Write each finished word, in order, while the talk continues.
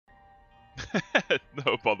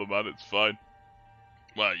No bother, man. It's fine.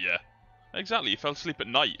 Well, yeah. Exactly. You fell asleep at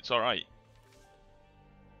night. It's alright.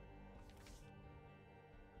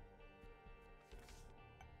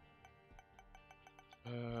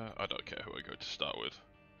 I don't care who I go to start with.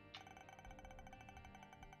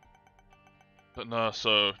 But no,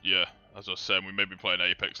 so, yeah. As I was saying, we may be playing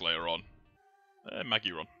Apex later on.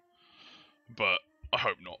 Maggie run. But I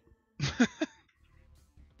hope not.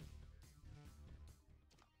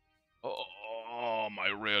 Oh, am I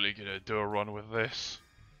really gonna do a run with this?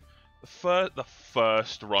 The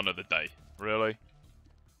first run of the day, really?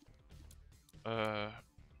 I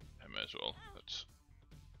may as well. Let's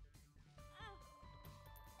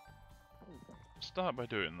start by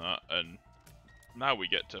doing that, and now we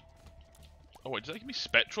get to. Oh wait, does that give me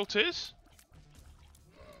spectral tears?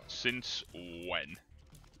 Since when?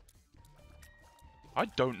 I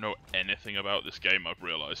don't know anything about this game. I've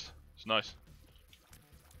realised. It's nice.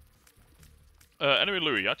 Anyway,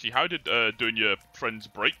 Louis, actually, how did doing your friend's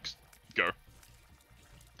breaks go?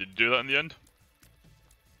 Did you do that in the end?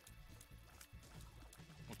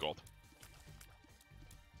 Oh god.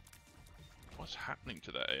 What's happening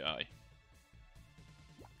to that AI?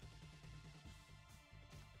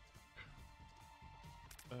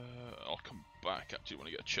 I'll come back actually when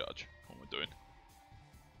I get a charge. What am I doing?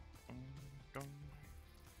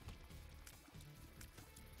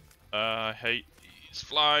 I hate these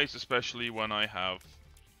flies, especially when I have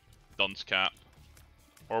dunce cap.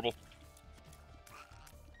 Horrible.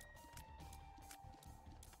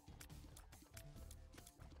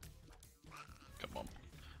 Come on.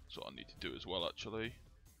 That's what I need to do as well, actually.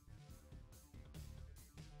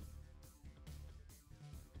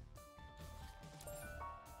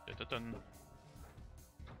 Dun.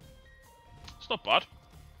 It's not bad.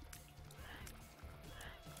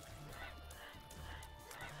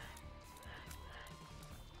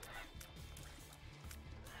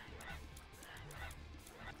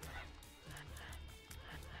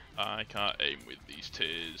 I can't aim with these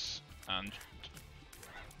tears and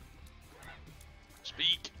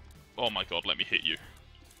speak. Oh my god, let me hit you.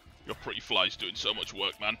 Your pretty fly's doing so much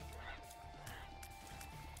work, man.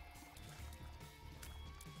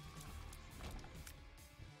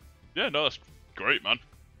 Yeah, no, that's great, man.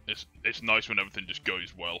 It's nice when everything just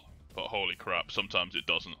goes well, but holy crap, sometimes it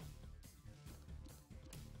doesn't.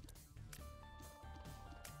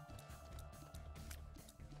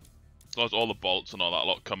 As long as all the bolts and all that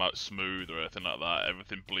lot come out smooth or anything like that,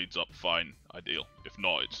 everything bleeds up fine, ideal. If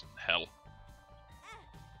not, it's hell.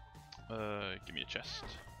 Give me a chest.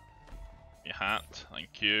 Give me a hat,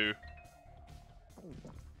 thank you.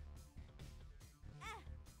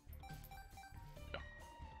 Yeah.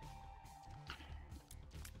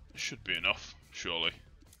 Should be enough, surely.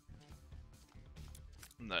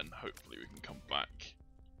 And then hopefully we can come back.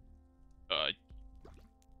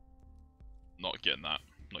 Not getting that,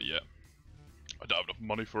 not yet. I don't have enough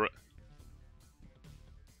money for it.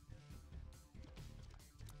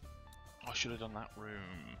 I should have done that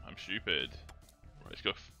room. I'm stupid. Right, let's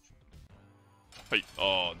go. Hey,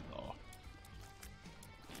 oh no.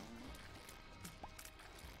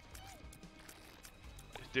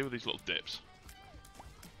 Let's deal with these little dips.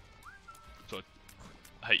 So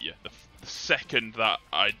I hate you. The second that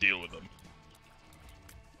I deal with them.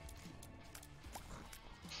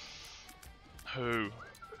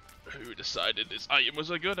 Who decided this item was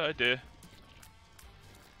a good idea?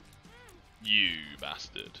 You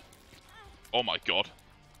bastard. Oh my god.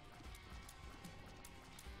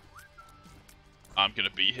 I'm gonna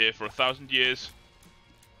be here for 1,000 years.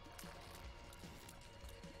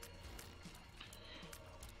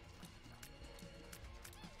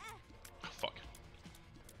 Oh, fuck.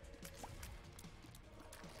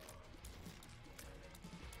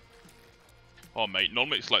 Oh mate,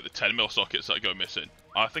 normally it's like the 10mm sockets that go missing.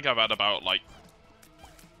 I think I've had about like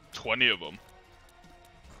 20 of them.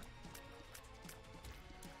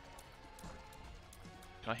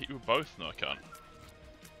 Can I hit you with both? No, I can't.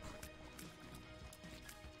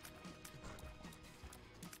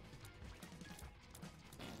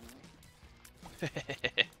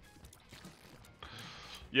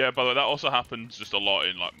 Yeah, by the way, that also happens just a lot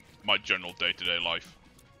in like my general day-to-day life.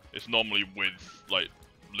 It's normally with like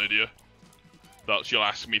Lydia that she'll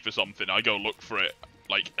ask me for something, I go look for it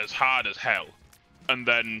like as hard as hell, and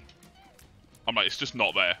then I'm like, it's just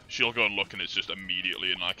not there. She'll go and look and it's just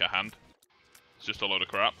immediately in like her hand. It's just a load of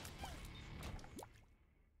crap.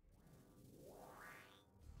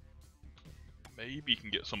 Maybe you can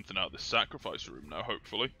get something out of the sacrifice room now,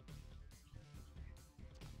 hopefully.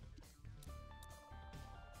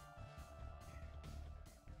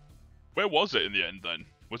 Where was it in the end then?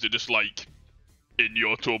 Was it just like in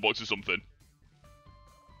your toolbox or something?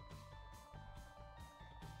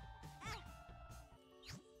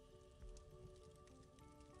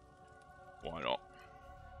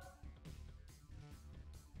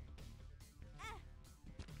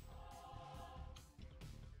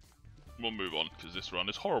 we'll move on, because this run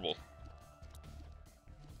is horrible.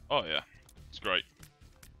 Oh yeah, it's great.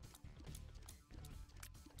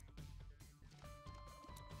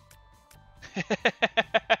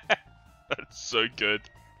 That's so good.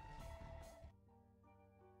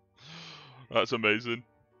 That's amazing.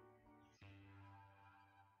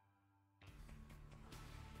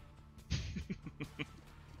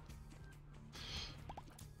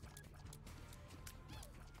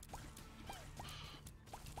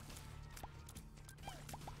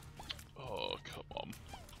 Oh, come on.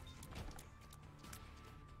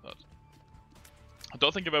 I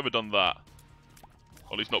don't think I've ever done that.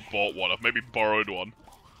 Or at least not bought one. I've maybe borrowed one.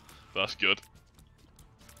 That's good.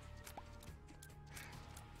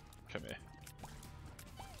 Come here.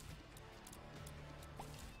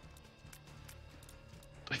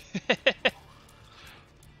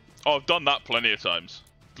 Oh, I've done that plenty of times.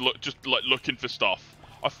 Just like looking for stuff,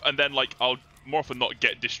 and then like I'll more often not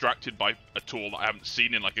get distracted by a tool that I haven't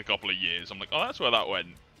seen in like a couple of years. I'm like, oh, that's where that went,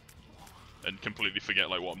 and completely forget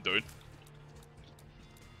like what I'm doing.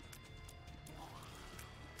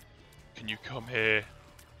 Can you come here?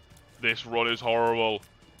 This run is horrible.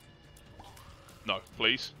 No,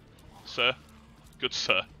 please, sir. Good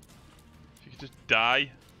sir. If you could just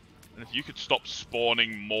die, and if you could stop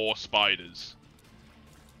spawning more spiders.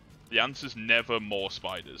 The answer's never more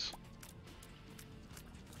spiders.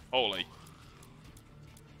 Holy.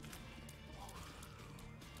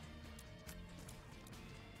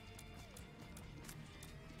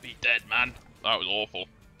 Be dead, man. That was awful.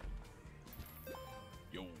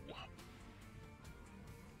 Yo.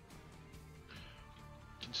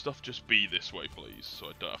 Can stuff just be this way, please, so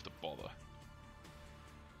I don't have to bother?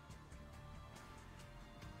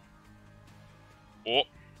 Oh.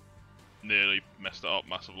 Nearly messed it up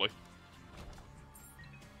massively.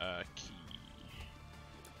 Key.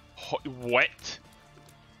 Wet?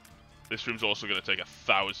 This room's also going to take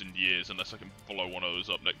 1,000 years unless I can blow one of those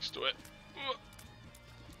up next to it.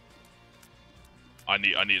 I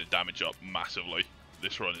need a damage up massively.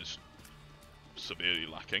 This run is severely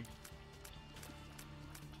lacking.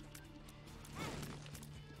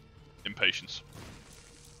 Impatience.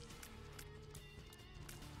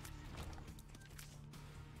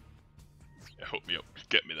 Hook me up,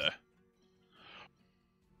 get me there.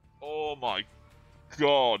 Oh my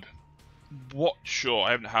god. What? Sure,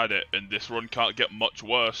 I haven't had it, and this run can't get much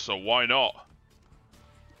worse, so why not?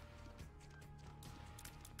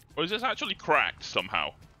 Or is this actually cracked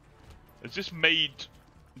somehow? Has this made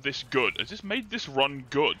this good? Has this made this run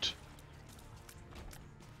good?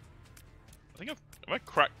 I think have I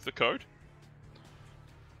cracked the code?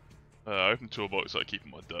 I open toolbox, I keep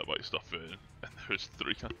my dirt bike stuff in, and there's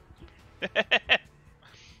 3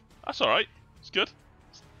 That's alright. It's good.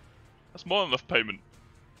 That's more than enough payment.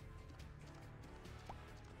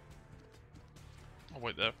 Oh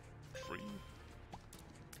wait, they're free.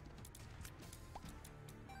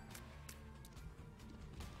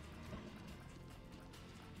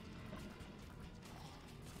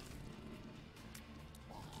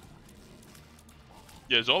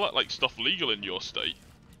 Yeah, is all that like stuff legal in your state?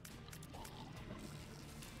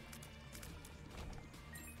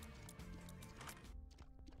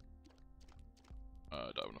 I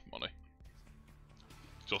don't have enough money.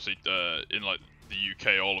 So obviously, in like the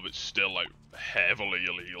UK, all of it's still like heavily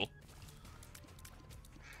illegal.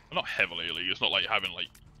 Well, not heavily illegal. It's not like having like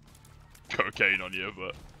cocaine on you,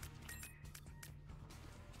 but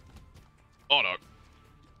oh no,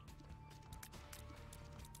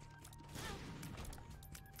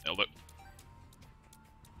 nailed it.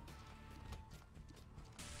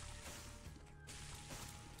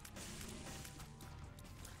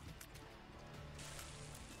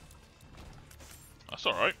 That's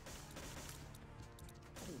alright.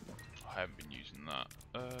 I haven't been using that.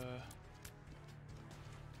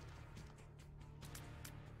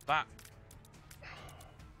 That.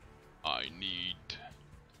 I need...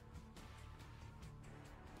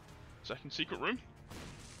 Second secret room?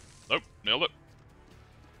 Nope, nailed it.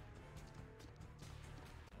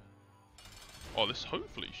 Oh, this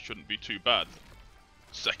hopefully shouldn't be too bad.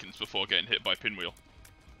 Seconds before getting hit by pinwheel.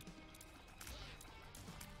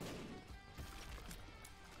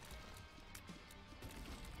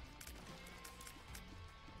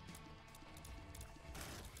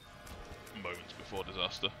 Moments before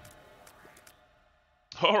disaster.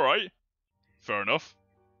 Alright. Fair enough.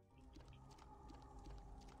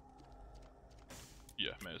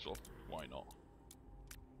 Yeah, may as well. Why not?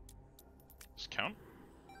 Does this count?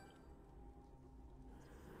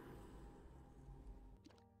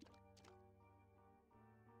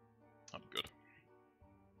 I'm good.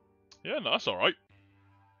 Yeah, no, that's alright.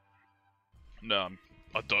 No, I'm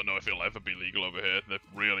I don't know if it'll ever be legal over here. They're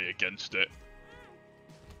really against it.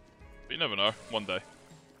 But you never know. One day.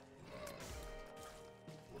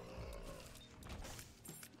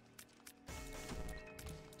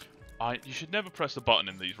 You should never press the button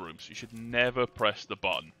in these rooms. You should never press the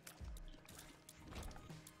button.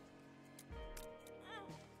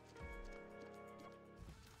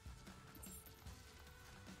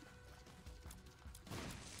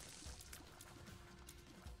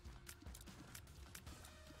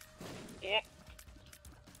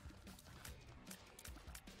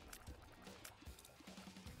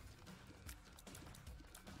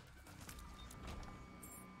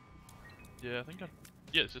 Yeah, I think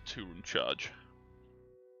yeah, it's a 2-room charge.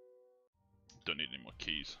 Don't need any more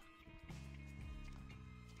keys.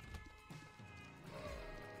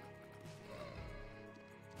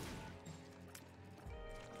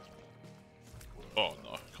 Oh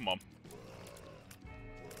no, come on.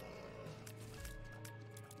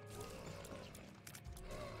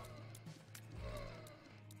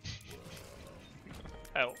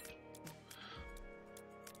 Help.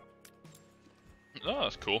 Oh,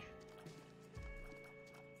 that's cool.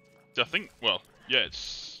 I think, well, yeah,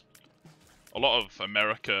 it's a lot of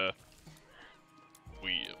America.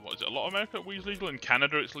 What is it? A lot of America weed's legal. In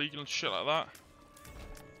Canada, it's legal and shit like that.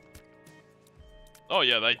 Oh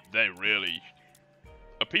yeah, they really.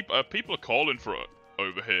 People are calling for it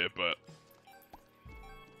over here, but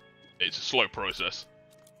it's a slow process.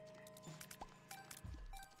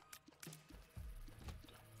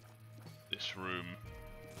 This room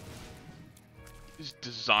is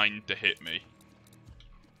designed to hit me.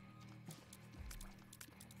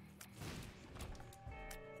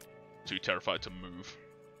 Too terrified to move.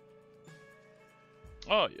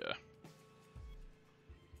 Oh yeah.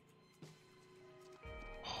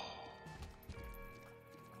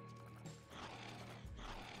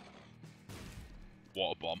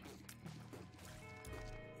 Water bomb.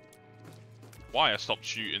 Why I stopped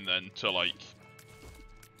shooting then to like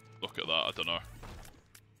look at that, I don't know.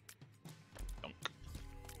 Dunk.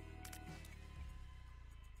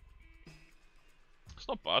 It's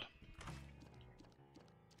not bad.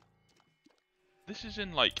 This is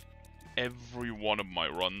in like every one of my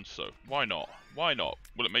runs, so why not? Why not?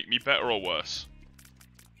 Will it make me better or worse?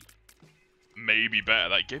 Maybe better.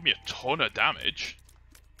 That gave me a ton of damage.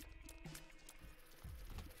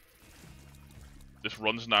 This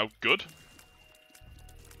run's now good.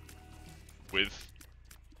 With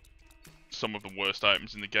some of the worst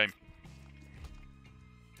items in the game.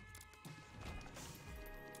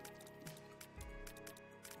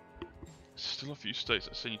 Still a few states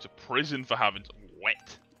that send you to prison for having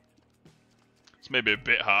wet. It's maybe a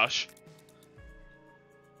bit harsh.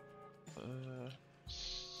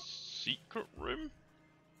 Secret room?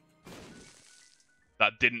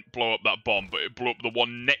 That didn't blow up that bomb, but it blew up the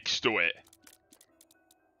one next to it.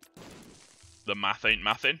 The math ain't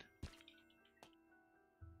mathin'.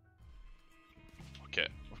 Okay,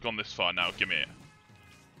 I've gone this far now, give me it.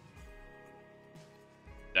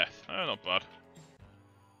 Death. Oh, not bad.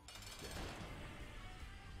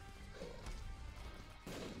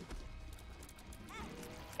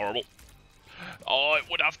 Horrible. Oh, it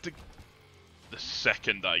would have to... The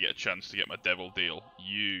second I get a chance to get my devil deal.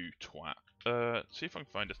 You twat. See if I can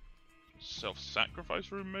find a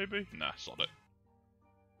self-sacrifice room, maybe? Nah, sod it.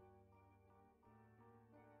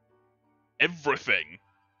 Everything!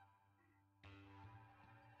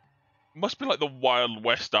 Must be like the Wild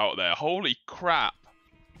West out there. Holy crap!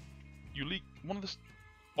 One of the...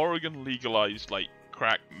 Oregon legalized, like,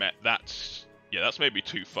 crack met... That's... Yeah, that's maybe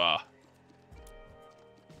too far.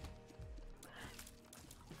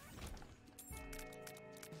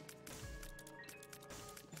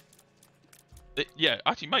 Yeah,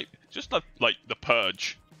 actually, mate, just like the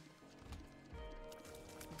Purge.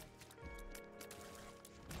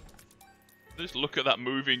 Just look at that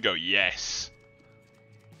movie and go, yes,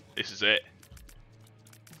 this is it.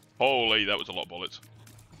 Holy, that was a lot of bullets.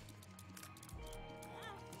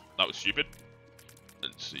 That was stupid.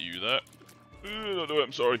 Didn't see you there. No,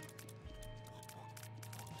 I'm sorry.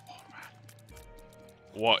 Oh, man.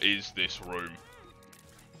 What is this room?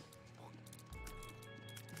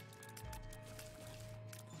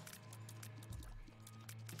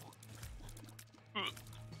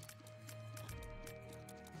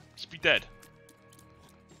 Just be dead.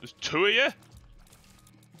 There's 2 of you?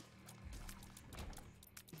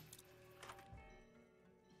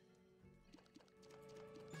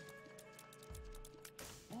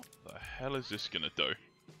 What the hell is this gonna do?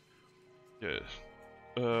 Yes.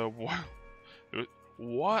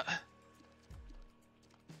 What?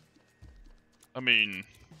 I mean,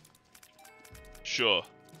 sure.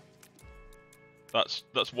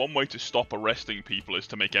 That's one way to stop arresting people, is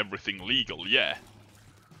to make everything legal, yeah.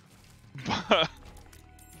 But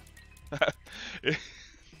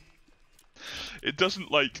it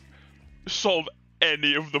doesn't, like, solve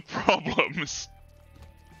any of the problems.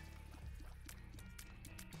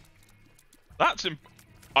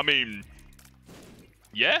 I mean,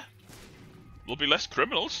 yeah, there'll be less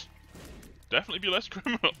criminals. Definitely be less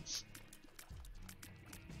criminals.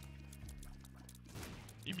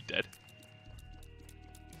 You'd be dead.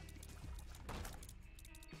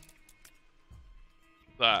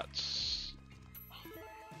 That's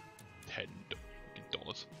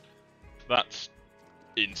 $10. That's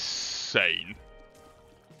insane.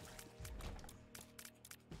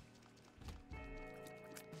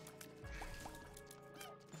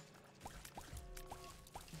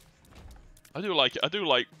 I do like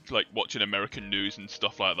watching American news and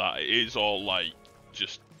stuff like that. It is all like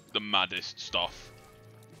just the maddest stuff.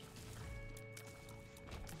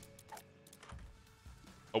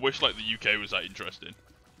 I wish like the UK was that interesting.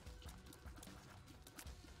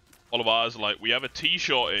 All of ours are like, we have a tea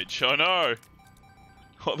shortage. I know.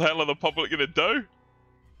 What the hell are the public gonna do?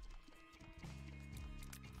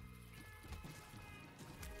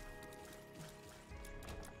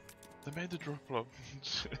 They made the drop low.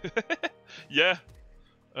 Yeah.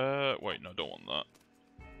 Wait, no, I don't want that.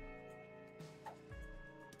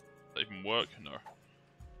 Does that even work? No.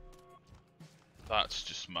 That's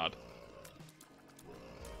just mad.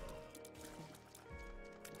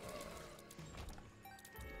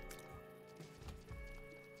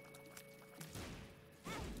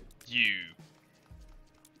 You.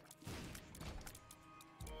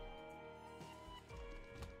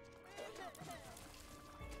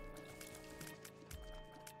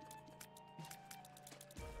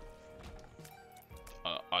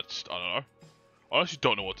 I don't know. I honestly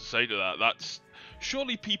don't know what to say to that. That's...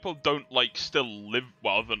 Surely people don't, like, still live...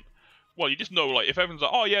 Well, you just know, like, if everyone's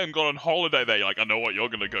like, oh yeah, I'm going on holiday there, you're like, I know what you're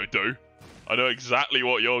gonna go do. I know exactly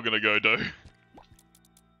what you're gonna go do.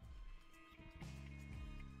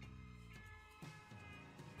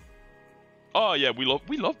 Oh yeah, we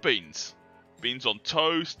love beans. Beans on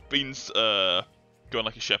toast, beans, going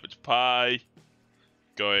like a shepherd's pie.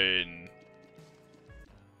 Going...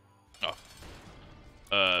 Oh.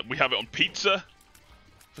 We have it on pizza.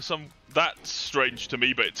 For some... That's strange to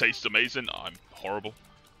me, but it tastes amazing. I'm horrible.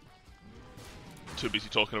 Too busy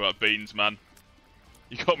talking about beans, man.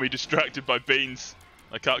 You got me distracted by beans.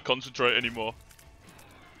 I can't concentrate anymore.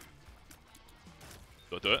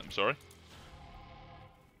 Do I do it? I'm sorry.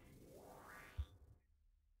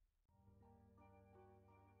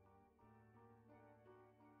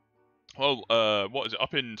 Well, what is it?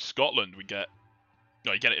 Up in Scotland, we get...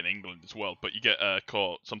 No, you get it in England as well, but you get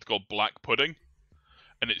something called black pudding.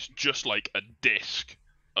 And it's just like a disc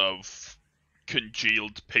of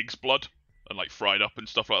congealed pig's blood and like fried up and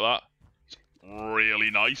stuff like that. It's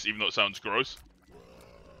really nice, even though it sounds gross.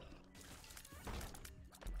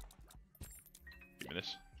 Give me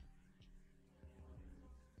this.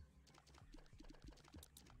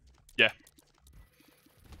 Yeah.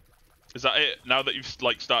 Is that it? Now that you've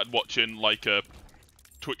like started watching like a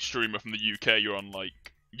Twitch streamer from the UK, you're on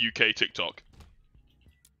like UK TikTok.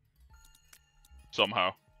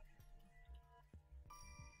 Somehow.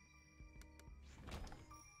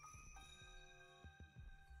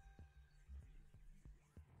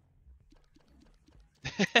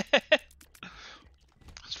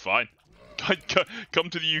 It's fine. Come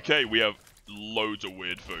to the UK, we have loads of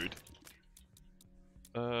weird food.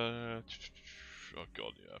 Oh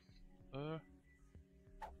god, yeah.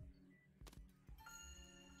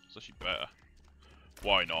 It's actually better.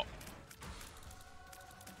 Why not?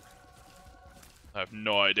 I have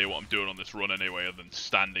no idea what I'm doing on this run anyway, other than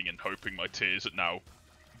standing and hoping my tears are now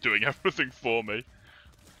doing everything for me.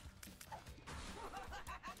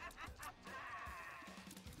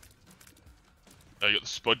 Oh, you got the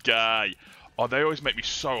Spud guy. Oh, they always make me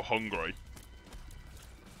so hungry.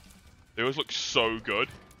 They always look so good.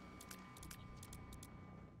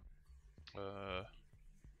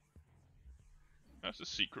 That's a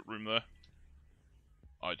secret room there.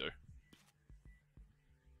 I do.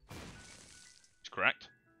 It's cracked.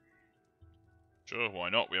 Sure, why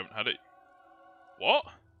not? We haven't had it. What?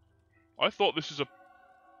 I thought this is a...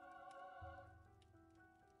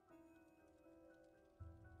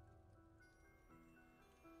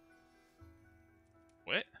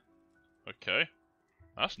 Wait. Okay.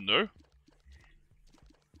 That's new.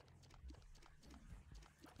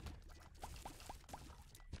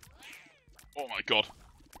 Oh my god.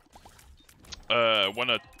 When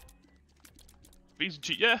a... Beans and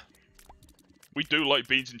cheese, yeah. We do like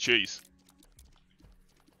beans and cheese.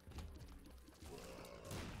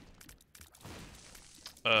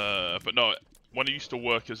 But no, when I used to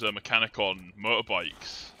work as a mechanic on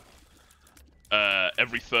motorbikes,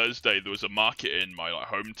 every Thursday there was a market in my like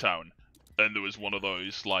hometown, and there was one of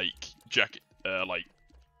those like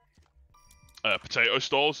potato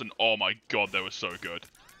stalls, and oh my god, they were so good.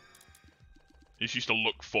 I just used to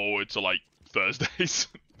look forward to like Thursdays.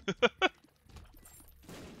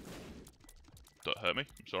 Don't hurt me,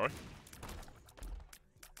 I'm sorry.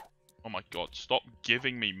 Oh my god, stop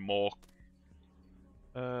giving me more.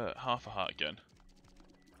 Half a heart again.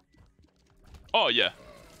 Oh yeah.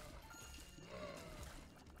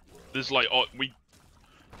 There's like,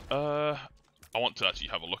 I want to actually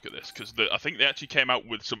have a look at this, because I think they actually came out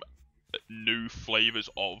with some new flavors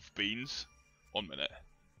of beans. 1 minute.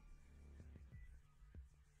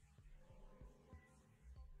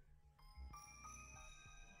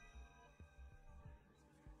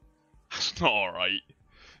 That's not alright.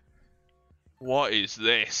 What is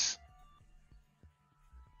this?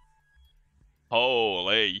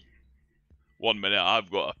 Holy. 1 minute, I've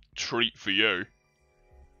got a treat for you.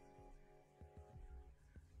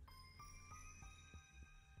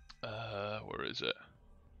 Where is it?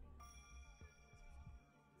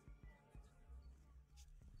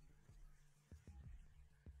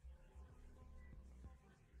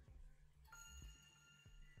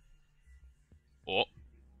 Oh.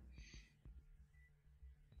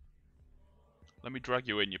 Let me drag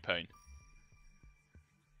you in, your pain.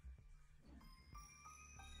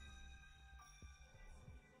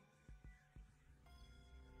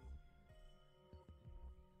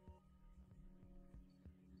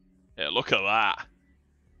 Yeah, look at that.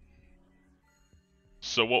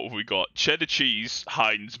 So what have we got? Cheddar cheese,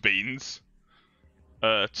 Heinz beans,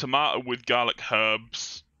 tomato with garlic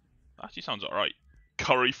herbs. That actually sounds alright.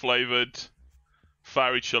 Curry flavored,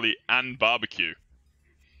 fiery chili, and barbecue.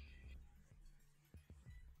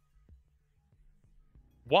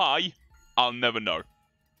 Why? I'll never know.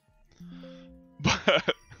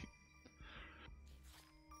 But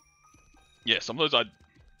yeah, some of those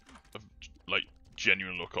I like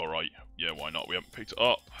genuinely look alright. Yeah, why not? We haven't picked it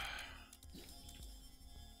up.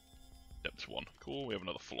 Depth 1. Cool, we have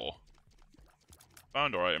another floor.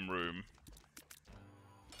 Found our item room.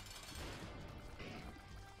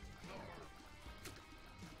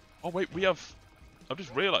 Oh wait, we have... I've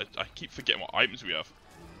just realised, I keep forgetting what items we have.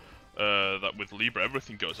 That with Libra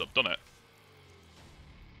everything goes up, doesn't it?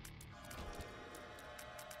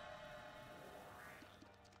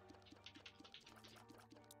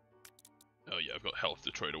 Oh yeah, I've got health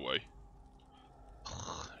to trade away.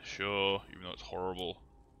 Sure, even though it's horrible.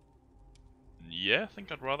 Yeah, I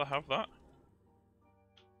think I'd rather have that.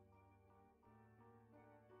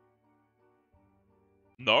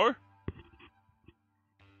 No?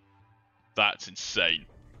 That's insane.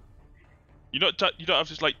 You don't have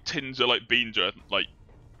just like tins of like beans or like,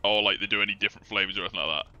 or like they do any different flavors or anything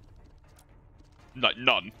like that. Like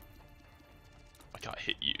none. I can't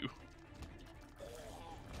hit you.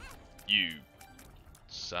 You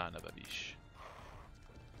son of a bitch.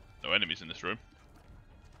 No enemies in this room.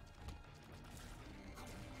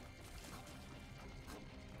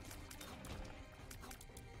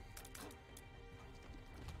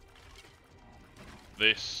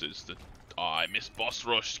 This is the... Oh, I missed boss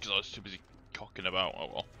rush because I was too busy cocking about. Oh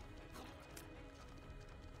well.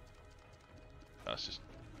 That's just...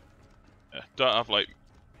 Yeah. Don't have like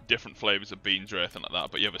different flavors of beans or anything like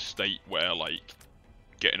that, but you have a state where like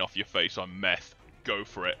getting off your face on meth, go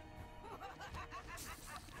for it.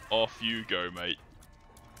 Off you go, mate.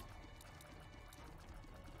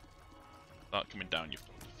 Not coming down, you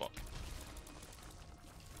fuck.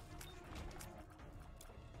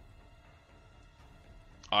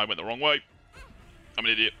 I went the wrong way. I'm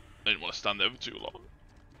an idiot. I didn't want to stand there for too long.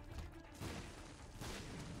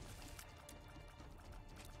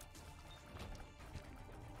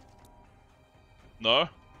 No?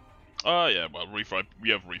 Oh yeah, well, refried. We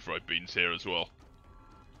have refried beans here as well.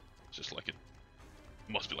 It's just like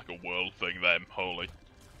a... Must be like a world thing, them. Holy.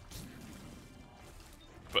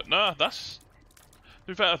 But nah, that's...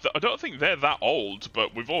 In fact, I don't think they're that old,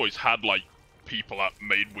 but we've always had, like, people that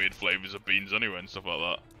made weird flavors of beans anyway and stuff like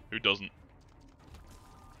that. Who doesn't?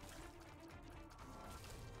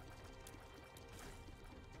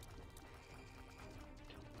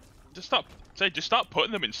 Just start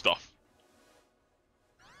putting them in stuff.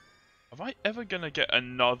 Am I ever gonna get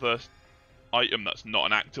another item that's not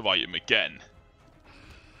an active item again?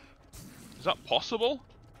 Is that possible?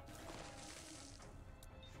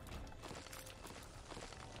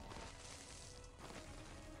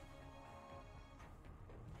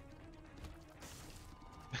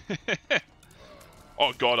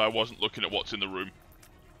 Oh god, I wasn't looking at what's in the room.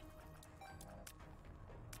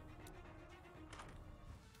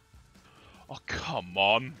 Come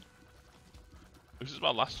on. This is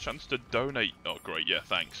my last chance to donate. Oh, great. Yeah,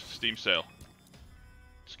 thanks. Steam sale.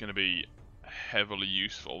 It's going to be heavily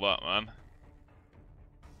useful, that, man.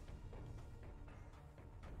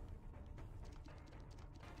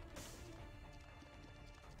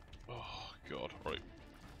 Oh, God. Right.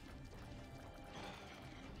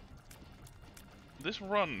 This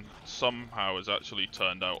run somehow has actually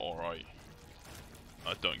turned out alright.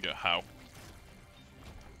 I don't get how.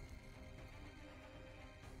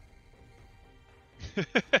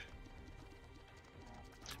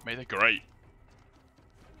 Mate, they're great.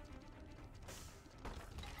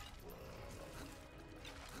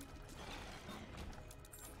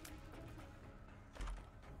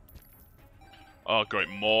 Oh, great.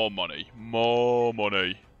 More money. More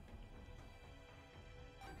money.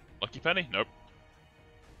 Lucky penny? Nope.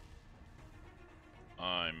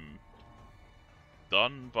 I'm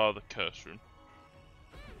done by the curse room.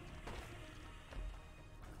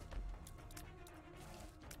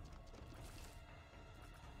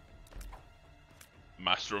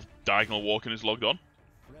 Master of Diagonal Walking is logged on.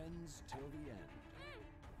 Friends till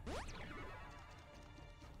the end.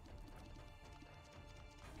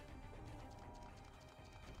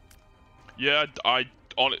 Yeah, I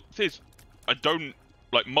don't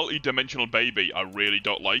like multi-dimensional baby. I really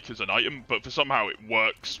don't like as an item, but for somehow it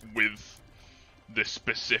works with this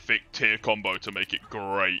specific tier combo to make it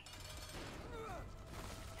great.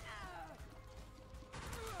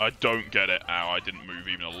 I don't get it. Ow, I didn't move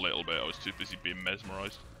even a little bit. I was too busy being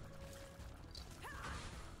mesmerized.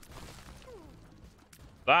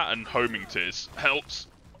 That and homing tears helps.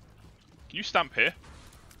 Can you stamp here?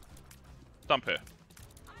 Stamp here.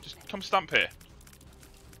 Just come stamp here.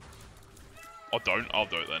 Or don't. I'll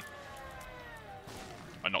do it then.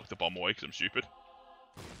 I knocked the bomb away because I'm stupid.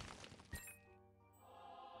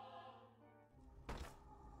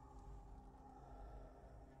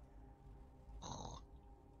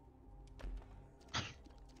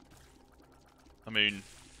 I mean,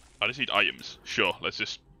 I just need items. Sure, let's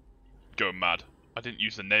just go mad. I didn't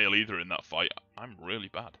use the nail either in that fight. I'm really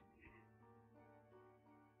bad.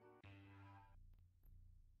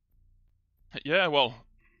 Yeah, well,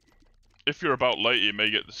 if you're about late, you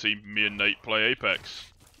may get to see me and Nate play Apex.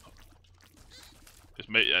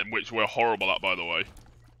 Which we're horrible at, by the way.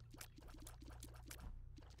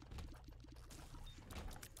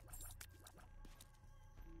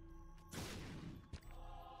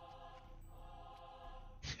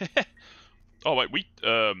 Oh wait,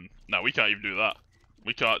 no, we can't even do that.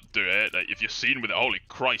 We can't do it. Like, if you're seen with it, holy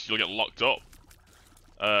Christ, you'll get locked up.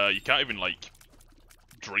 You can't even like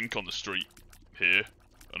drink on the street here,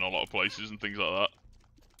 and a lot of places and things like that,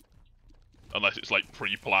 unless it's like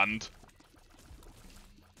pre-planned.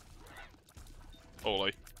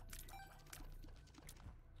 Holy.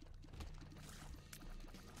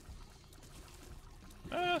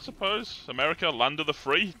 I suppose America, land of the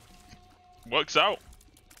free, works out.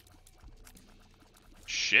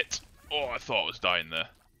 Shit. Oh, I thought I was dying there.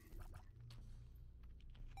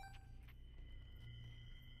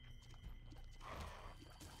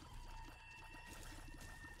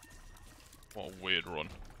 What a weird run.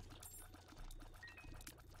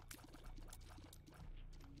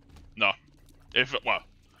 No. Well,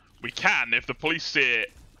 we can if the police see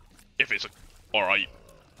it. If it's a alright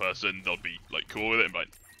person, they'll be like cool with it and like,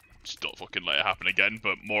 just don't fucking let it happen again.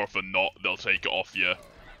 But more often than not, they'll take it off you,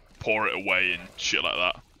 pour it away and shit like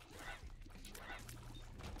that.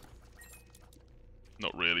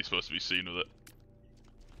 Not really supposed to be seen with it.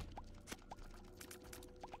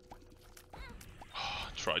 Oh, I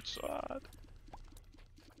tried so hard.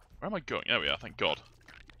 Where am I going? There we are, thank God.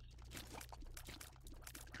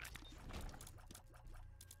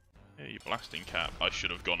 Hey, blasting cap. I should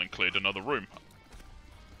have gone and cleared another room.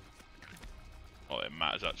 Well, it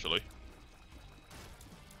matters actually.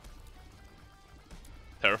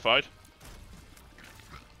 Terrified?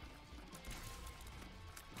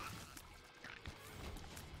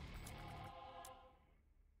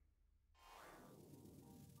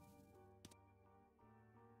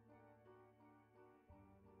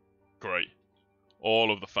 Great.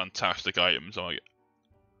 All of the fantastic items. I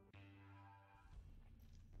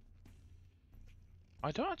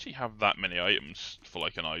don't actually have that many items for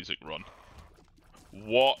like an Isaac run.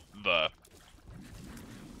 What the?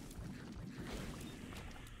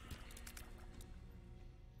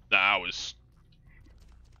 That was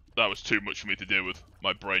too much for me to deal with.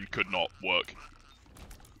 My brain could not work.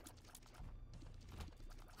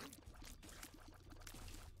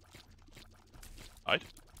 Hide.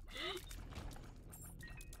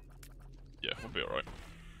 Yeah, we'll be alright.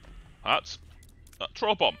 Hats.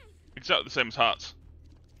 Troll bomb. Exactly the same as hats.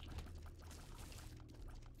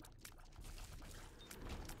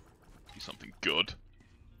 good.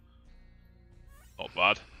 Not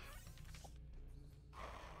bad.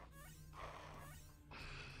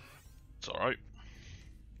 It's alright.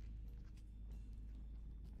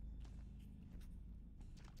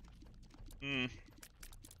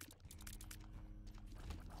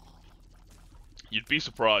 You'd be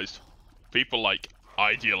surprised. People like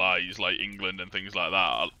idealize like England and things like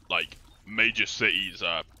that. Like major cities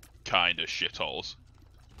are kind of shitholes.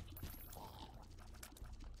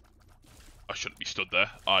 I shouldn't be stood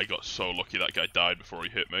there. I got so lucky that guy died before he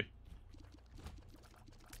hit me.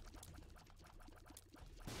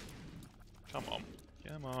 Come on.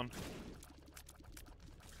 Come on.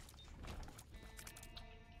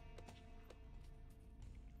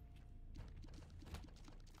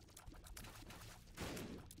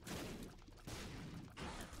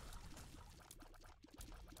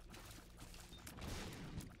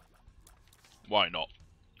 Why not?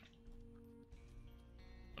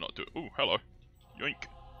 I'm not doing. Ooh, hello. Yoink.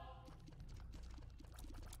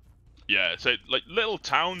 Yeah, so like little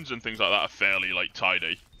towns and things like that are fairly like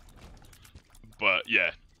tidy. But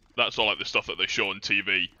yeah, that's all like the stuff that they show on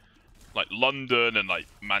TV. Like London and like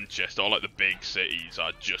Manchester, all like the big cities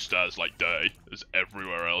are just as like dirty as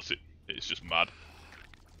everywhere else. It's just mad.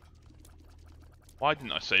 Why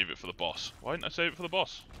didn't I save it for the boss? Why didn't I save it for the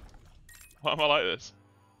boss? Why am I like this?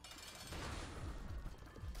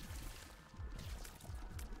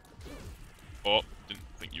 Oh, didn't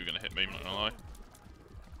think you were gonna hit me, I'm not gonna lie.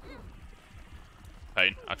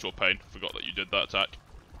 Pain, actual pain. Forgot that you did that attack.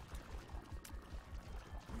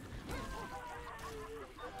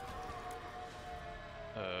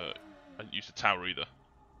 I didn't use the tower either.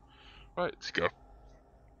 Right, let's go.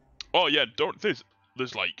 Oh yeah,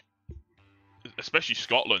 there's like, especially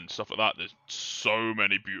Scotland, stuff like that. There's so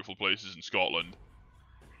many beautiful places in Scotland,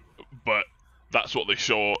 but that's what they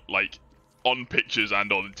show like on pictures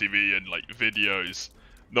and on TV and like videos.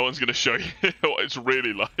 No one's gonna show you what it's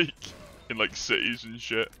really like in like cities and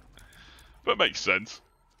shit. But it makes sense.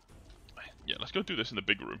 Yeah, let's go do this in the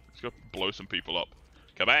big room. Let's go blow some people up.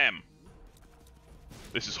 Kabam!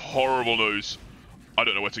 This is horrible news. I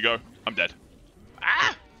don't know where to go. I'm dead.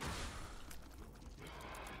 Ah!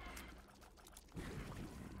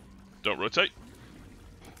 Don't rotate.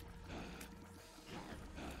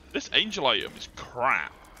 This angel item is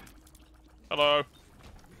crap. Hello.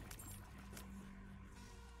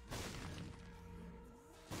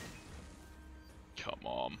 Come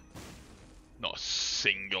on. Not a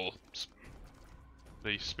single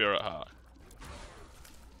the spirit heart.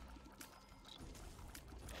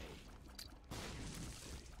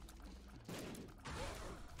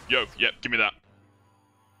 Yo, yep, give me that.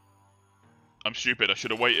 I'm stupid, I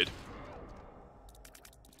should have waited.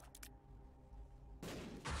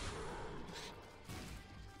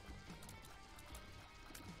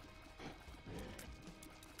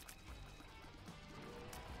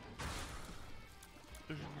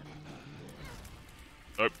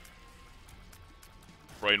 Nope.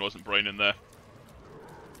 Brain wasn't brain in there.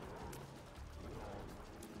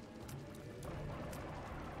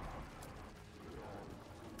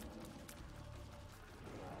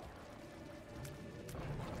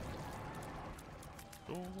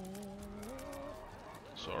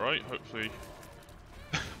 It's alright, hopefully.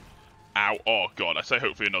 Ow, oh god, I say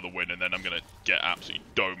hopefully another win and then I'm gonna get absolutely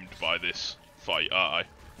domed by this fight, aren't I?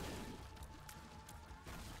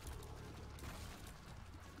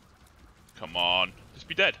 Come on, just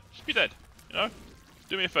be dead, you know?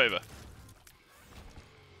 Do me a favour.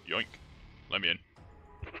 Yoink, let me in.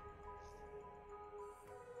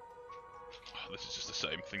 Oh, this is just the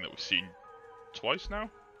same thing that we've seen twice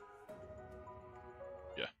now?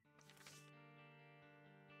 Yeah.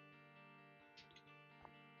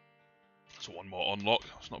 So one more unlock,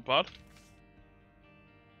 that's not bad.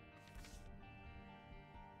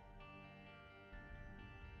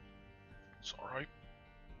 It's alright.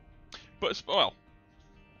 But, it's, well,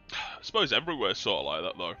 I suppose everywhere's sort of like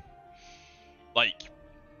that though. Like,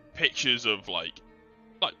 pictures of like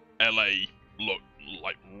LA look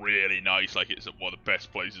like really nice, like it's one of the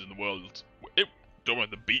best places in the world. Don't know,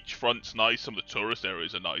 the beachfront's nice, some of the tourist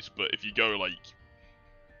areas are nice, but if you go like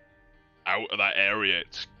out of that area,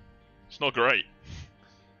 it's not great.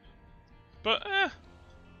 But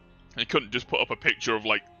they couldn't just put up a picture of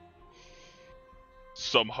like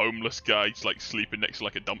some homeless guy like sleeping next to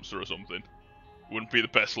like a dumpster or something. Wouldn't be the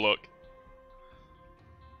best look.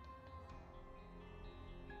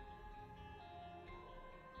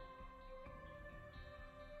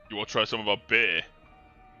 You want to try some of our beer?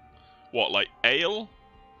 What, like ale?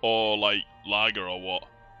 Or like lager or what?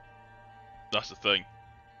 That's the thing.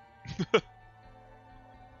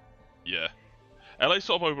 Yeah. LA's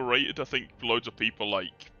sort of overrated. I think loads of people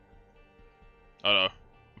like, I don't know,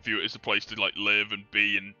 view it as a place to like live and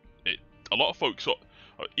be, and it. A lot of folks,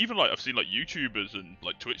 even like I've seen like YouTubers and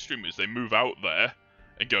like Twitch streamers, they move out there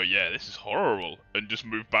and go, yeah, this is horrible, and just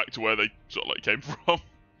move back to where they sort of like came from.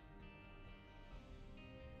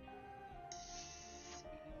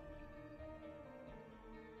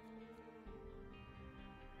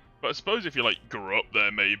 But I suppose if you like grew up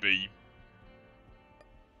there, maybe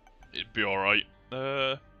it'd be alright.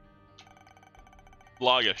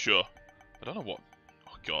 Lager, sure. I don't know what.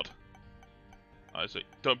 Oh god. Isaac,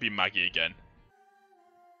 don't be Maggie again.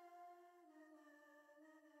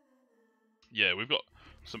 Yeah, we've got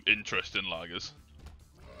some interesting lagers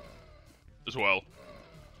as well.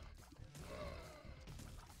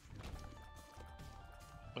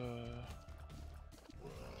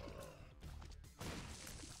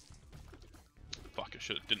 Fuck,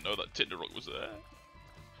 I didn't know that Tinder Rock was there.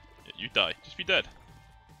 Yeah, you die. Just be dead.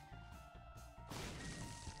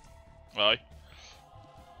 Aye.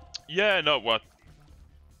 Yeah, no, what?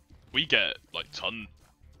 We get, like, ton...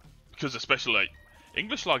 Because especially, like,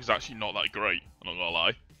 English lag is actually not that great, I'm not gonna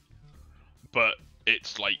lie. But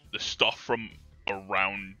it's, like, the stuff from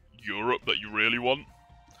around Europe that you really want.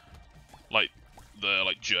 Like, the,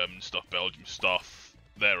 like, German stuff, Belgium stuff.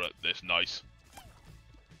 It's nice.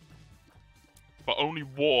 But only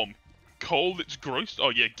warm. Cold, it's gross.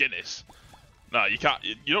 Oh, yeah, Guinness. Nah, you can't...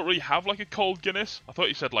 You don't really have, like, a cold Guinness. I thought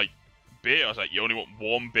you said, like, beer. I was like, you only want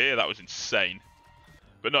warm beer? That was insane.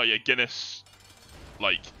 But no, yeah, Guinness,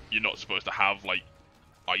 like, you're not supposed to have, like,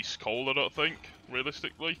 ice cold, I don't think,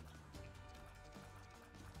 realistically.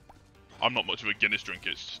 I'm not much of a Guinness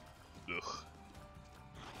drinker, it's... Ugh.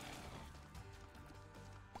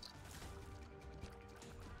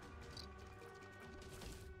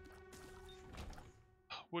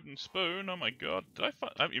 Wooden spoon, oh my god. I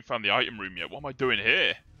haven't even found the item room yet. What am I doing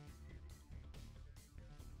here?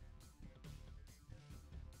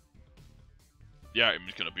 The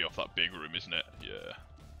item's gonna be off that big room, isn't it? Yeah.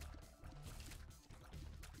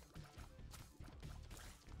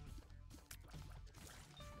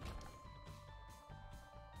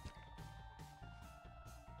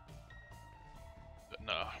 But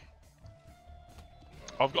nah.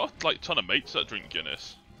 I've got like a ton of mates that drink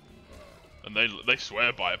Guinness. And they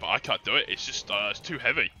swear by it, but I can't do it. It's just, it's too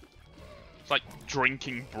heavy. It's like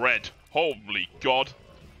drinking bread. Holy god.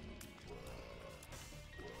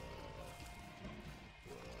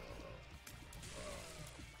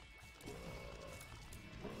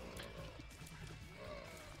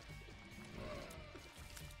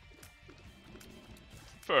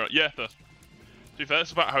 Fair, yeah, to be fair,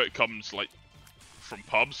 that's about how it comes, like, from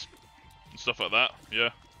pubs and stuff like that. Yeah,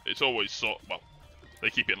 it's always well, they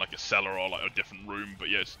keep it in like a cellar or like a different room, but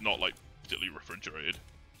yeah, it's not like particularly refrigerated.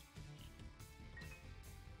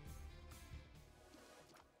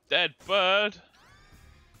 Dead bird.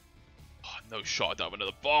 Oh, no shot, I don't have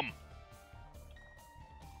another bomb.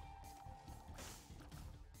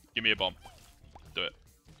 Give me a bomb. Do it.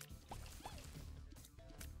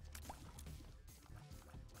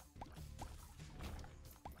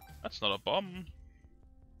 That's not a bomb.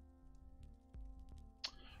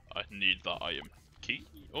 I need that item key.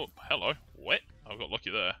 Oh, hello. What? I got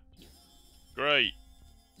lucky there. Great.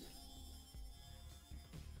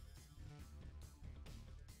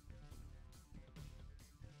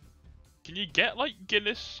 Can you get like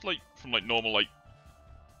Guinness like from like normal like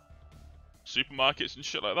supermarkets and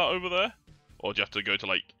shit like that over there? Or do you have to go to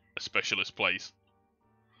like a specialist place?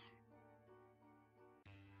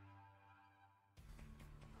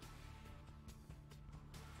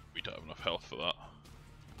 We don't have enough health for that.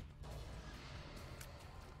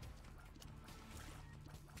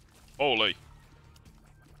 Holy.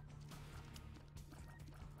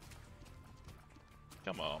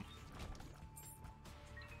 Come on.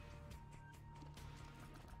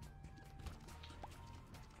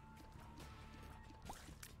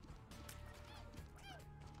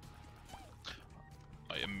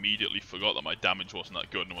 I immediately forgot that my damage wasn't that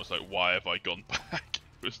good and was like, why have I gone back?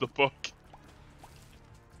 It was the book.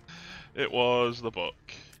 It was the book.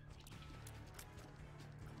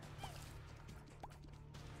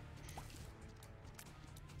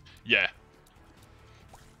 Yeah.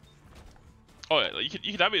 Oh yeah, you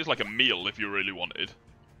could have it as like a meal if you really wanted.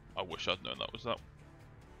 I wish I'd known that was that.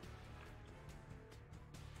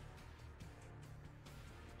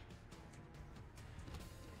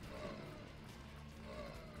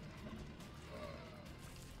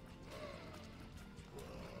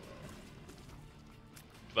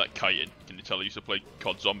 That kiting, can you tell he used to play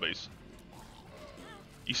COD Zombies?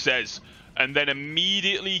 He says, and then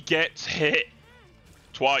immediately gets hit.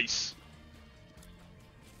 Twice.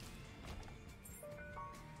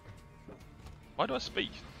 Why do I speak?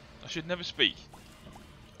 I should never speak.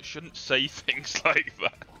 I shouldn't say things like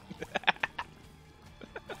that.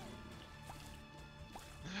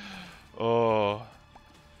 Oh.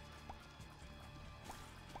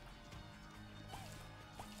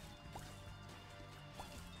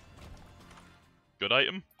 Good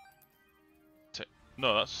item.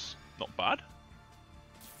 No, that's not bad.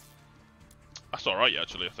 That's alright,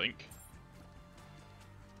 actually, I think.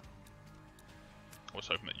 I was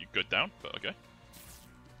hoping that you'd go down, but okay.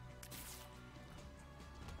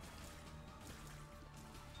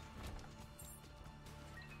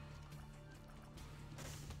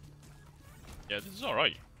 Yeah, this is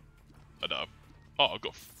alright. Oh, I've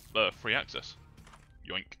got free access.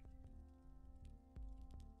 Yoink.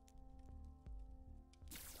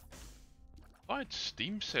 I had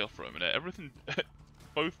Steam sale for a minute. Everything,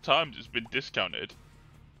 both times it's been discounted.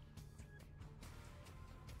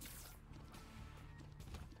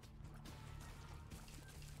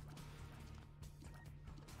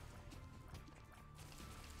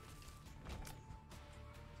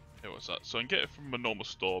 Hey, what's that? So I can get it from a normal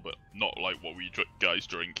store, but not like what we guys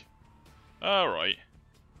drink. Alright.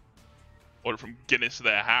 Order from Guinness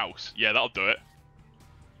their house. Yeah, that'll do it.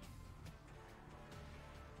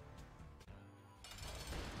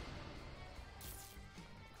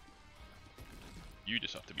 You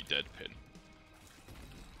just have to be dead, Pin.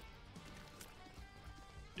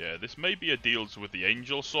 Yeah, this may be a deals with the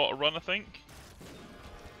angel sort of run, I think.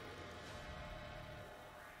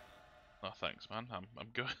 Oh, thanks, man. I'm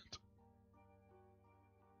good.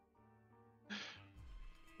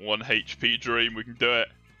 1 HP dream, we can do it.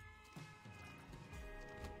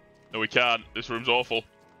 No, we can't. This room's awful.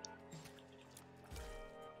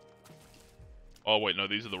 Oh, wait, no,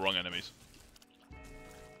 these are the wrong enemies.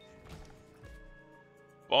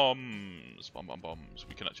 Bombs. Bombs.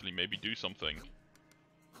 We can actually maybe do something.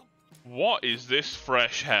 What is this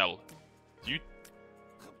fresh hell? Do you...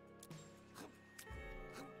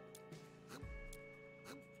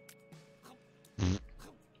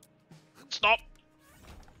 Stop!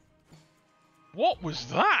 What was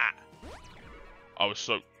that? I was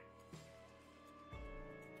so...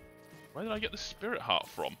 Where did I get the spirit heart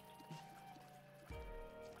from?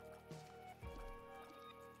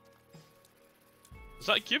 Does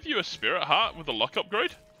that give you a spirit heart with a luck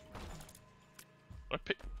upgrade? I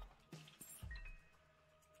pick...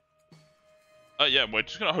 yeah, we're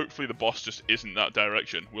just gonna hopefully the boss just isn't that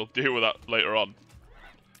direction. We'll deal with that later on.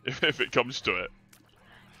 If it comes to it.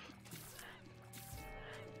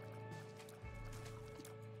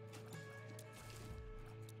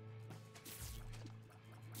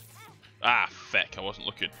 Ah, feck, I wasn't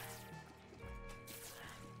looking.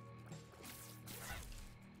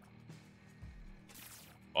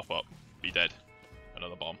 Pop up. Be dead.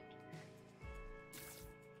 Another bomb.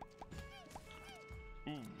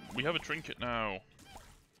 Ooh, we have a trinket now.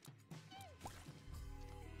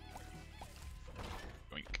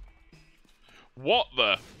 Yoink. What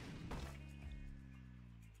the?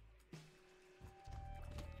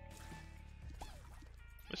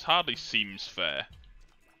 This hardly seems fair.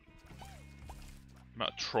 The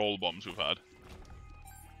amount of troll bombs we've had.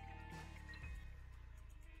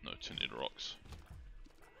 No tinted rocks.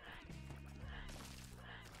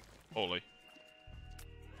 Holy.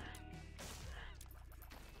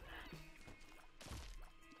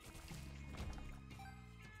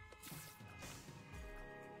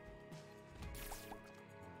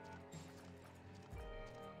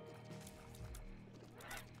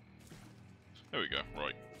 There we go,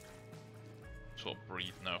 right. So I'll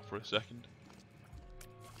breathe now for a second.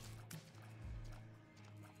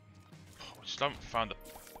 Oh, I just haven't found the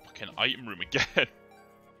fucking item room again.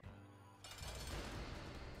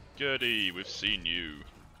 Goody, we've seen you.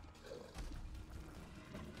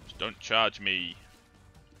 Just don't charge me.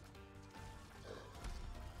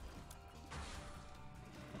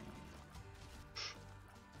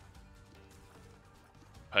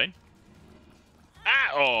 Pain?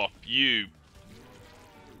 Ah! Oh, you.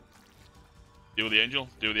 Deal with the angel.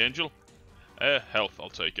 Deal with the angel. Health, I'll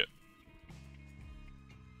take it.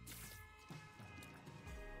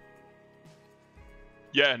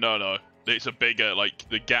 Yeah, no. It's a bigger, like,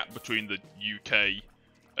 the gap between the UK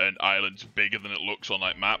and Ireland's bigger than it looks on,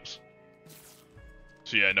 like, maps.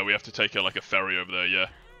 So yeah, no, we have to take like a ferry over there, yeah.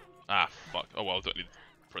 Ah, fuck. Oh well, I don't need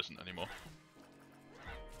the present anymore.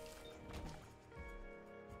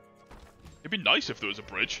 It'd be nice if there was a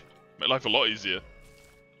bridge. Make life a lot easier.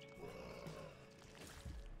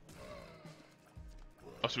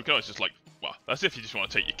 Oh, so we can always just like, well, that's if you just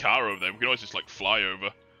want to take your car over there. We can always just like fly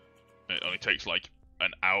over. It only takes like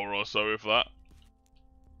an hour or so, if that.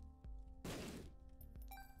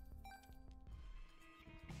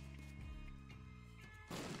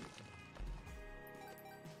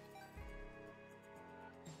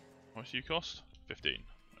 How much do you cost? 15.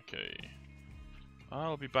 Okay.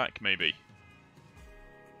 I'll be back, maybe.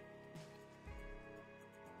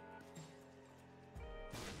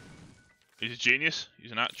 He's a genius.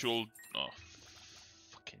 He's an actual... Oh,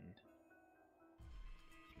 fucking...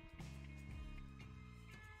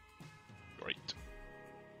 Great.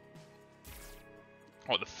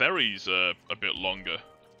 Oh, the ferries are a bit longer,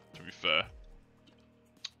 to be fair.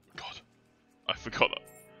 God. I forgot that.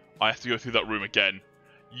 I have to go through that room again.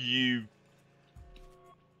 You...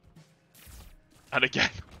 And again.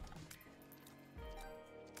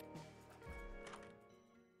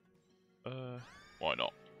 Why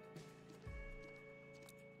not?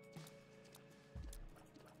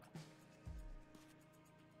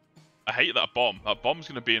 I hate that bomb. That bomb's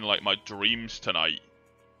gonna be in like my dreams tonight.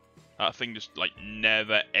 That thing just like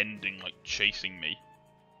never ending, like chasing me.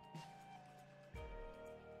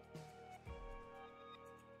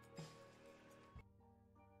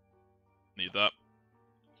 Need that.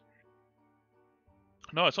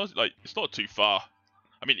 No, it's not like it's not too far.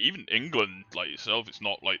 I mean, even England like itself, it's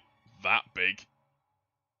not like that big.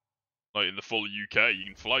 Like in the full UK, you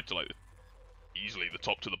can fly to like easily the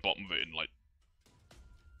top to the bottom of it in like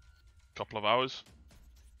a couple of hours.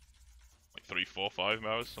 Like 3, 4, 5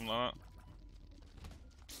 hours, something like that.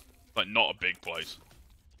 Like not a big place.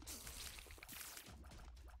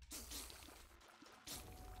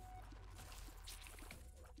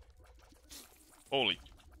 Holy.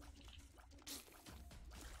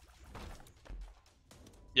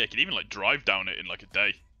 Yeah, you can even like drive down it in like a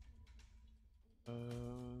day.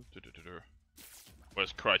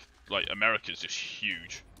 Whereas Christ, like America's just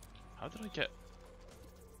huge. How did I get?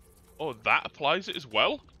 Oh, that applies it as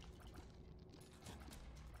well?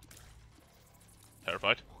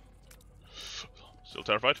 Terrified. Still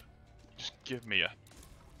terrified. Just give me a...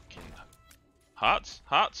 Hearts?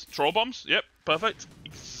 Hearts? Troll bombs? Yep, perfect.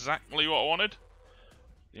 Exactly what I wanted.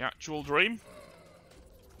 The actual dream.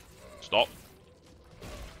 Stop.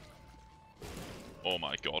 Oh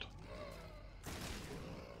my god.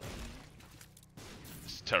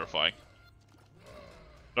 This is terrifying.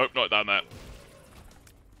 Nope, not down there.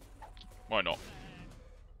 Why not?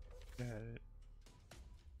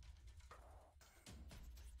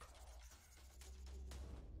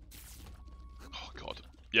 Oh god.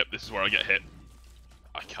 Yep, this is where I get hit.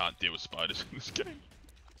 I can't deal with spiders in this game.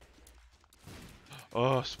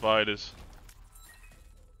 Oh, spiders.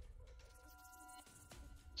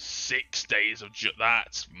 6 days of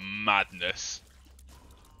that's madness.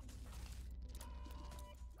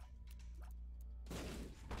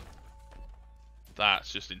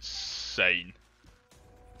 That's just insane.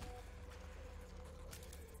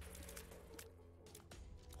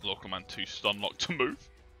 Local man 2 stun lock to move.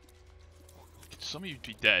 Could some of you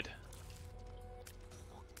be dead?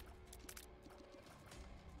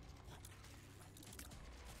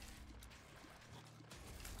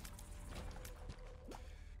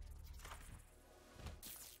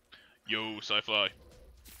 Yo, sci-fi.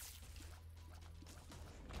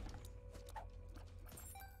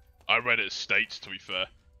 I read it as states, to be fair.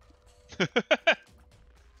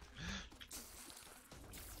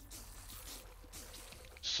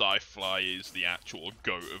 Sci-Fly is the actual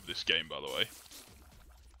goat of this game, by the way.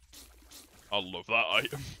 I love that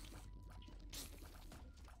item.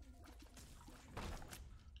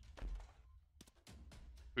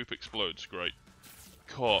 Poop explodes, great.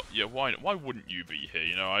 God, yeah, why wouldn't you be here,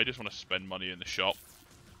 you know? I just want to spend money in the shop.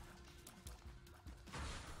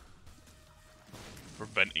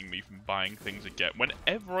 Preventing me from buying things again.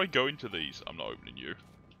 Whenever I go into these, I'm not opening you.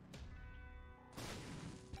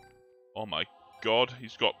 Oh my god,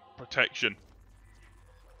 he's got protection.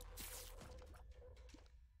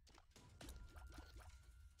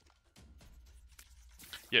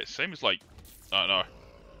 Yeah, same as like, I don't know.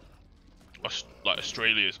 Like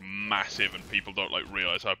Australia is massive and people don't like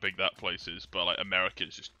realize how big that place is, but like America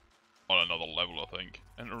is just on another level, I think.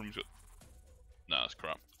 And the room's got... Nah, that's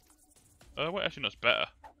crap. Wait, actually no, it's better.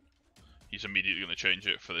 He's immediately gonna change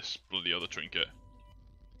it for this bloody other trinket.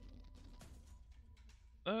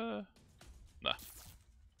 Nah.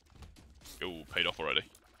 Ooh, paid off already.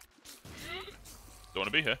 Don't wanna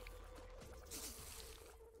be here.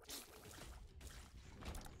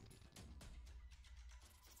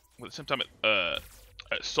 At the same time,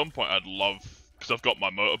 at some point I'd love, because I've got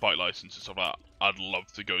my motorbike license and stuff like that, I'd love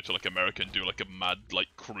to go to like America and do like a mad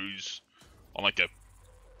like cruise on like a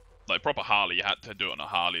proper Harley. You had to do it on a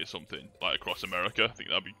Harley or something, like across America. I think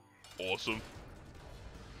that'd be awesome.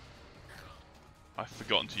 I've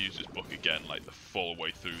forgotten to use this book again, like the full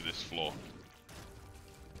way through this floor.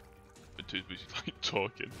 Been too busy like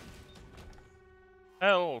talking.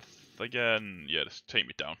 Health again. Yeah, just take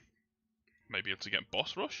me down. Maybe able to get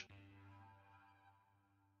boss rush?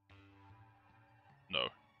 No.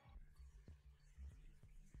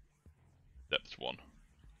 Depth 1.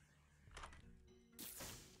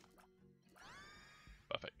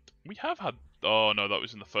 Perfect. We have had... Oh no, that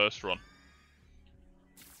was in the first run.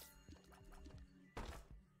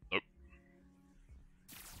 Nope.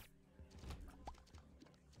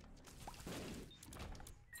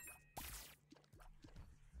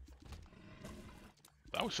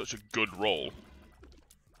 That was such a good roll.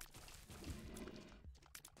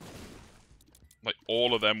 Like,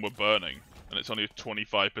 all of them were burning, and it's only a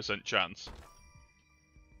 25% chance.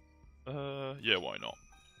 Yeah, why not?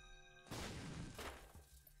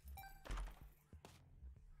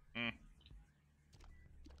 Mm.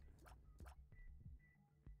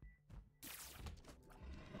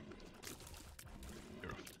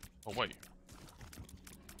 Oh, wait.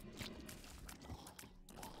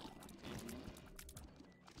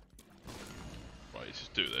 Right, let's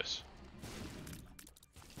just do this.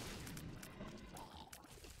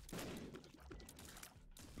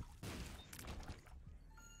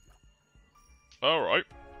 Alright.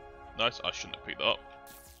 Nice, I shouldn't have picked that up.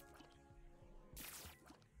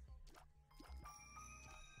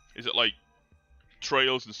 Is it like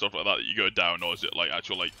trails and stuff like that you go down, or is it like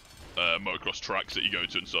actual like motocross tracks that you go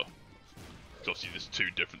to and stuff? Because obviously there's two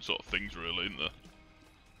different sort of things really, isn't there?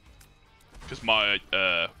 Because my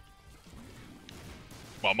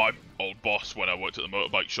well, my old boss when I worked at the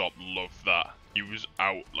motorbike shop loved that. He was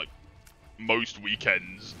out like most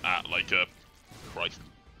weekends at like a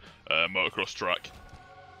motocross track.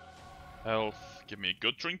 Health, give me a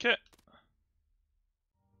good trinket.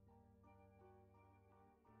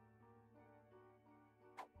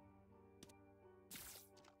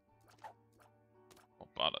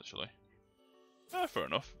 Not bad actually. Fair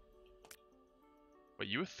enough. Wait,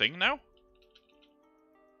 you a thing now?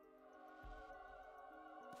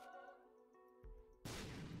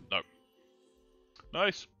 No.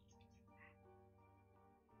 Nice.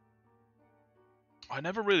 I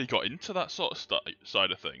never really got into that sort of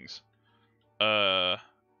side of things. Yeah,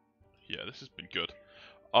 this has been good.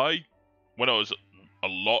 When I was a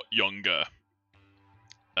lot younger,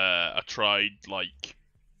 I tried like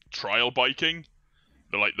trial biking.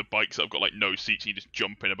 Like the bikes that have got like no seats, and you just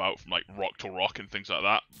jumping about from like rock to rock and things like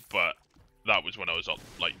that. But that was when I was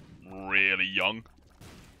like really young,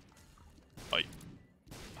 like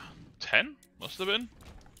 10 must have been,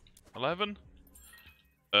 11.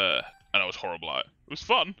 And I was horrible at it. It was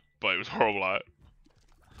fun, but it was horrible at it.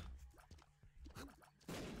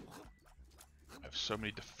 I have so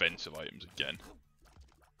many defensive items again.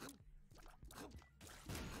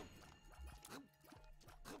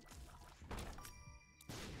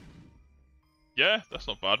 Yeah, that's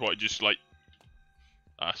not bad. What, just like...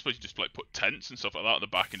 I suppose you just like put tents and stuff like that on the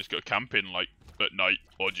back and just go camping like at night,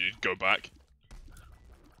 or do you go back?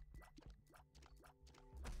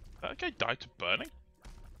 That guy died to burning?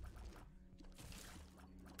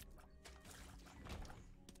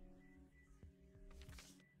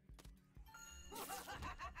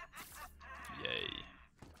 Yay.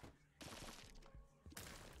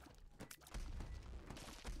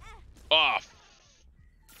 Ah!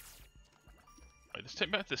 Wait, this take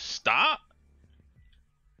me back to the start?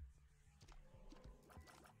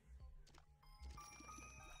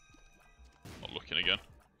 Not looking again.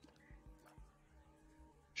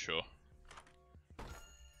 Sure.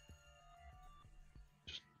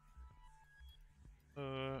 Just...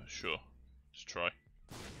 sure. Just try.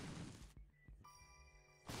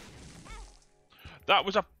 That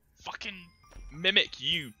was a fucking mimic,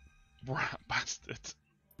 you rat bastard.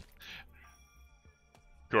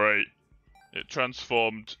 Great. It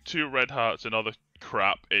transformed 2 red hearts and other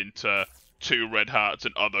crap into 2 red hearts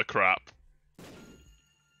and other crap.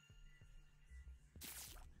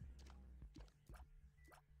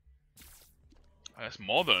 That's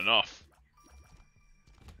more than enough.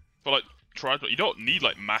 For like, you don't need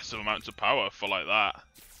like massive amounts of power for like that.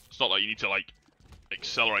 It's not like you need to like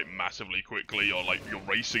accelerate massively quickly or like you're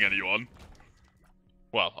racing anyone.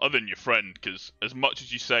 Well, other than your friend, because as much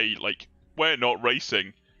as you say like, we're not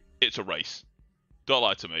racing, it's a race. Don't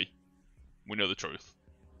lie to me. We know the truth.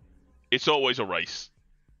 It's always a race.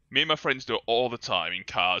 Me and my friends do it all the time in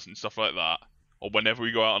cars and stuff like that. Or whenever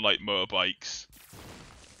we go out on like motorbikes.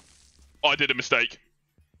 Oh, I did a mistake.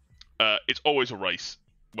 It's always a race.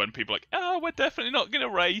 When people are like, oh, we're definitely not going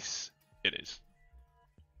to race. It is.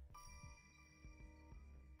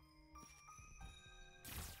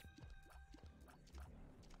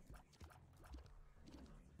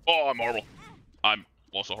 Oh, I'm horrible. I'm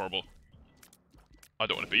also horrible. I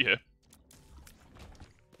don't want to be here.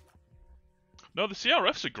 No, the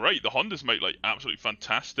CRFs are great. The Hondas make like absolutely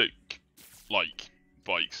fantastic, like,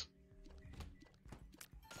 bikes.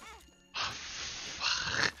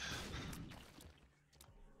 Fuck.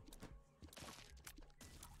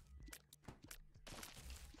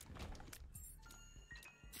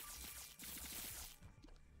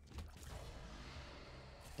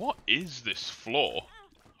 What is this floor?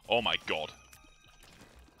 Oh my god.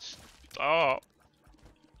 Stop.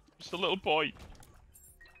 Just a little boy.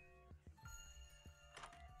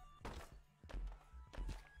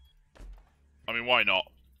 I mean, why not?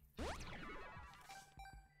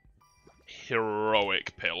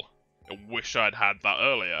 Heroic pill. I wish I'd had that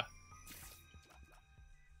earlier.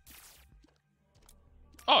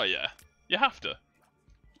 Oh yeah, you have to.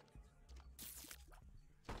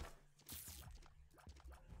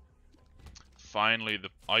 Finally, the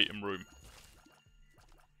item room.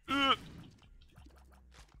 Did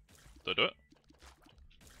I do it?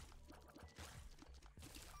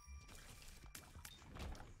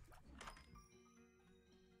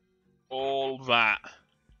 All that.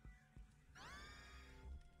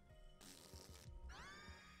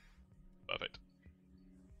 Perfect.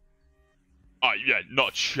 Oh yeah, not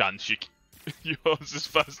a chance. Yours is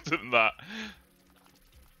faster than that.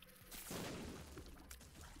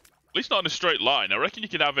 At least not in a straight line. I reckon you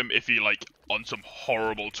could have him if he, like, on some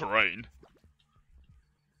horrible terrain.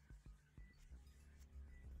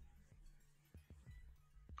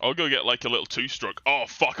 I'll go get, like, a little two-stroke. Oh,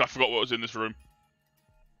 fuck, I forgot what was in this room.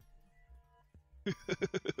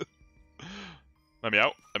 Let me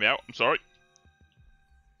out. Let me out. I'm sorry.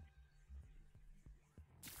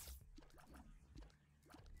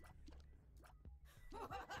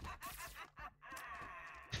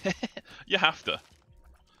 You have to.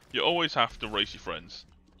 You always have to race your friends.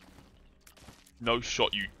 No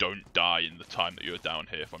shot you don't die in the time that you're down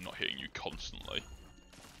here if I'm not hitting you constantly.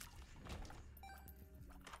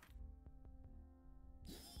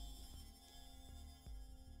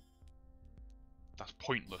 That's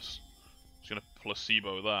pointless. Just gonna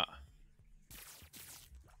placebo that.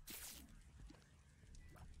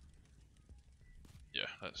 Yeah,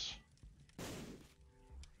 that's...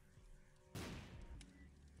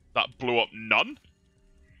 That blew up none?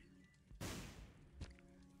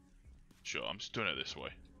 Sure, I'm just doing it this way.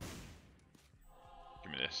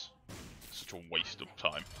 Give me this. Such a waste of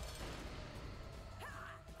time.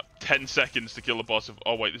 10 seconds to kill the boss of...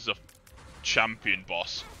 Oh wait, this is a champion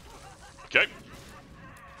boss. Okay.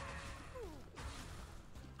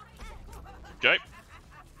 Okay.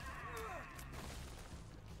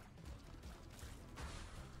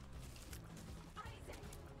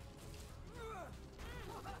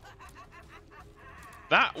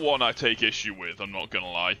 That one I take issue with, I'm not gonna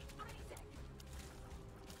lie.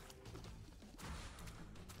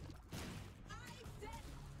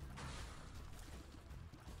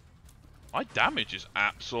 My damage is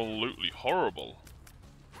absolutely horrible.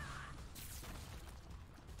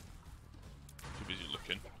 Too busy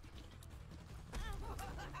looking.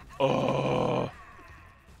 Oh,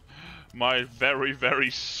 my very, very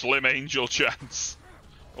slim angel chance.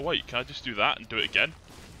 Oh wait, can I just do that and do it again?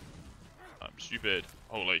 I'm stupid.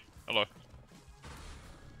 Holy. Hello.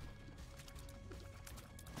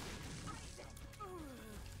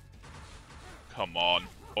 Come on.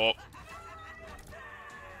 Oh.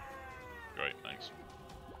 Great, thanks.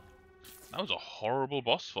 That was a horrible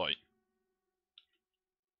boss fight.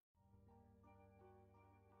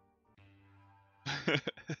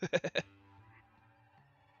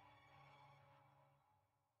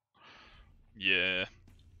 Yeah.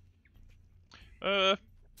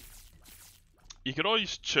 You could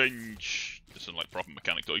always change... This isn't like proper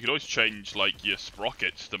mechanic though. You could always change like your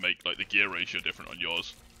sprockets to make like the gear ratio different on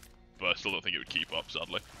yours. But I still don't think it would keep up,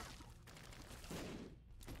 sadly.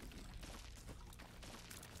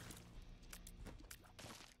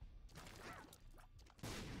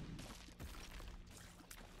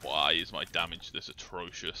 Why is my damage this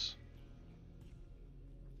atrocious?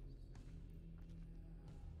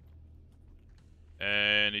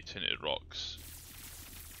 Any tinted rocks?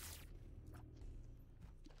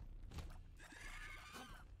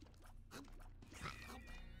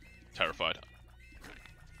 Terrified.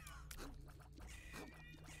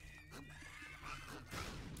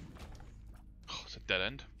 Oh, it's a dead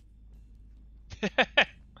end.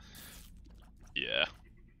 Yeah.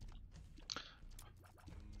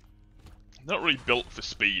 Not really built for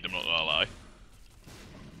speed, I'm not gonna lie.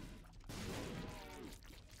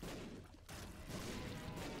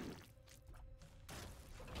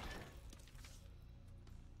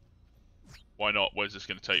 Why not? Where's this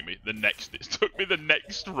gonna take me? The next... It took me the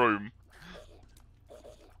next room.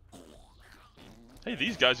 Hey,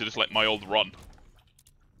 these guys are just like my old run.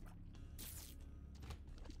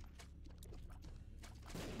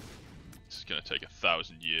 This is gonna take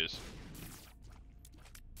 1,000 years.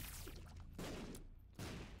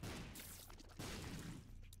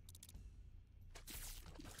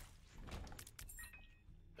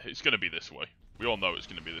 It's gonna be this way. We all know it's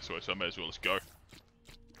gonna be this way, so I may as well just go.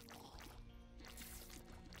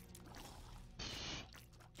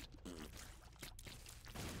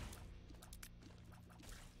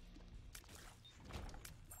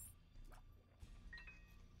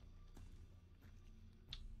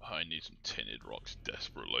 I need some tinted rocks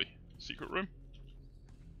desperately. Secret room?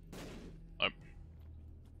 Nope.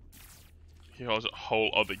 He has a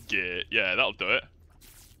whole other gear. Yeah, that'll do it.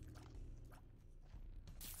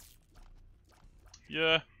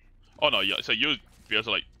 Yeah. Oh no, yeah. So you'll be able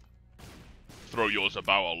to like throw yours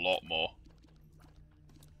about a lot more.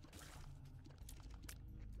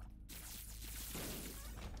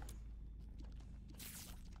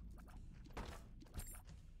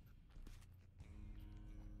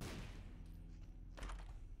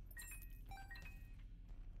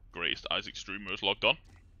 Greatest Isaac streamer is logged on.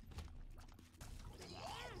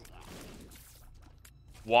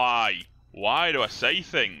 Why? Why do I say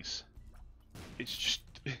things? It's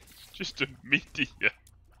just a media.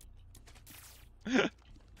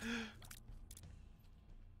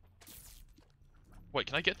 Wait,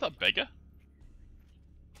 can I get that beggar?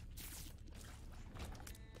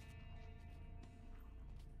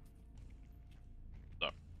 No.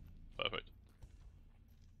 Perfect.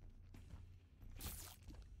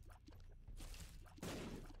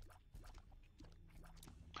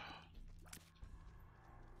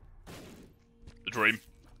 The dream.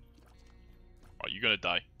 Right, you're gonna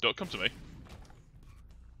die. Don't come to me.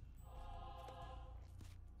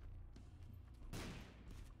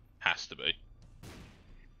 Has to be.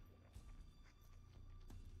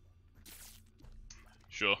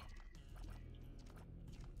 Sure.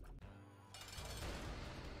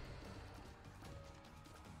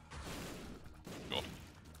 God.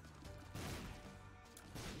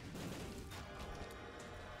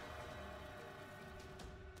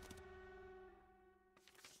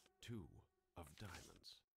 Two of diamonds.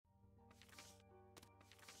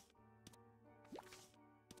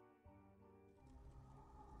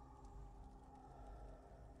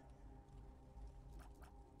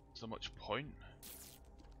 Is there much point?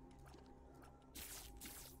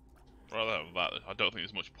 Rather than that, I don't think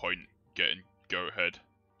there's much point getting go ahead.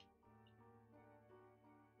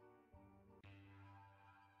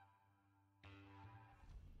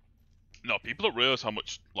 No, people don't realize how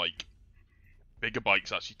much like bigger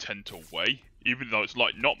bikes actually tend to weigh, even though it's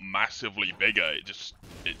like not massively bigger. It's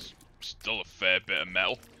still a fair bit of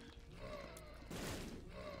metal.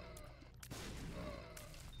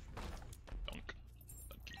 Dunk,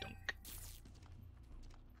 dunky dunk.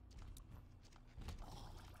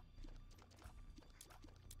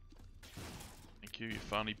 Thank you. You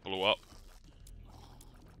finally blew up.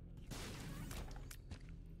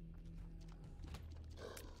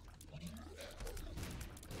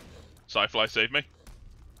 Sci-Fly saved me.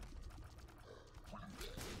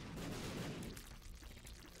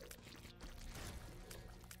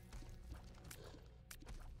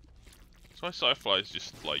 That's why Sci-Fly is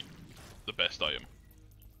just like the best item.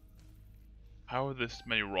 How are this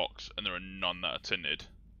many rocks and there are none that are tinted?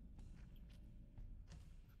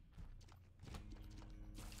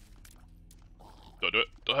 Don't do it.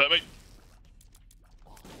 Don't hurt me.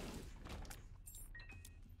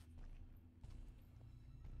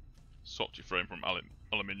 Swapped your frame from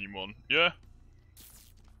aluminium one. Yeah.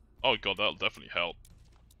 Oh god, that'll definitely help.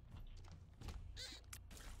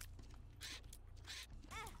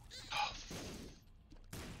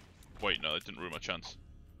 Wait, no, that didn't ruin my chance.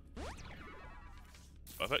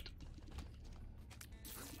 Perfect.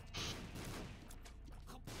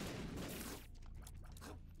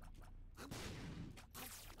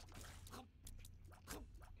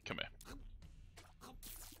 Come here.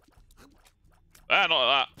 Ah, not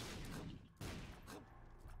like that.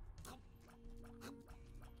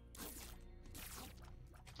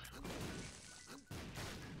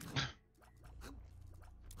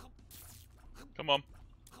 Come on.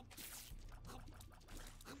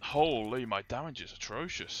 Holy, my damage is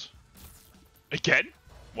atrocious. Again?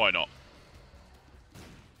 Why not?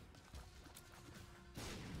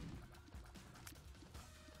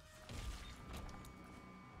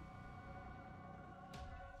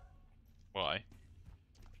 Why?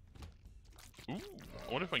 Ooh,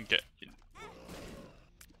 I wonder if I can get in.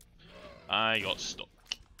 I got stuck.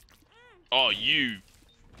 Oh, you.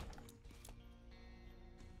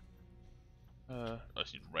 I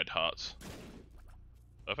just need red hearts.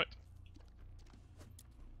 Perfect.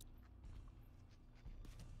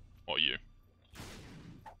 What are you?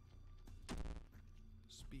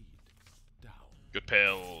 Speed down. Good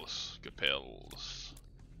pills. Good pills.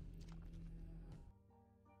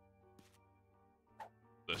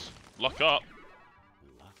 This. Lock up.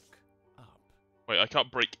 Luck up. Wait, I can't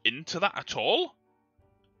break into that at all?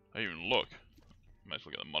 I didn't even look. Might as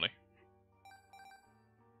well get the money.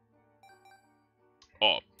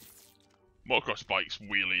 Oh. Motocross bikes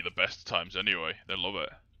wheelie the best times anyway. They love it.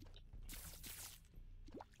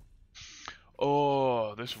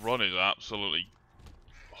 Oh, this run is absolutely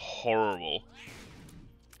horrible.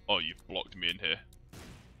 Oh, you've blocked me in here.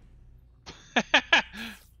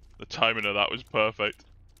 The timing of that was perfect.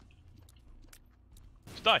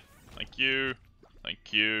 Just die. Thank you.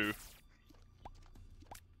 Thank you.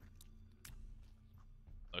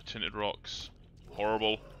 No tinted rocks.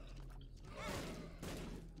 Horrible.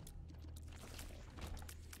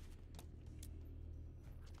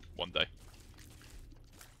 One day.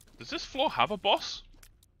 Does this floor have a boss?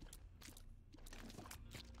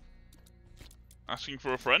 Asking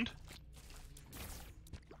for a friend?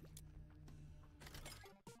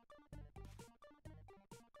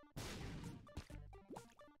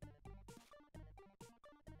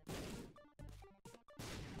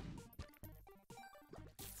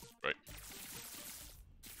 Right.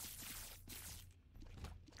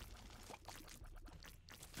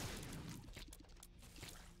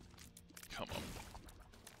 Come on.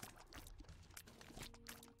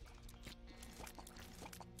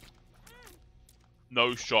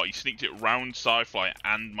 No shot. He sneaked it round Sci-Fi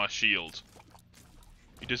and my shield.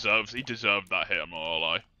 He deserved that hit, I'm not gonna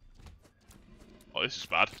lie. Oh, this is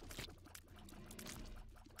bad.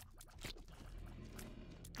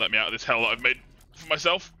 Let me out of this hell that I've made for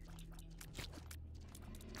myself.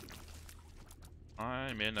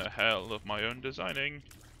 I'm in a hell of my own designing.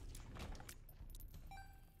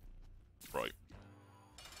 Right.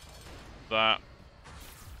 That.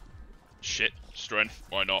 Shit. Strength.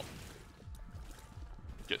 Why not?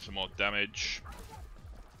 Get some more damage.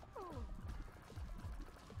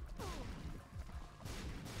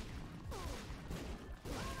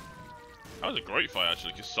 That was a great fight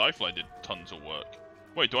actually, because Sci-Fi did tons of work.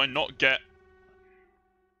 Wait, do I not get...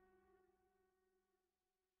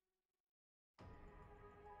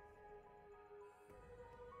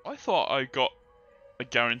 I thought I got a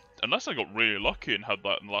guarantee... Unless I got really lucky and had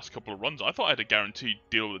that in the last couple of runs, I thought I had a guaranteed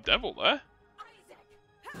deal with the devil there.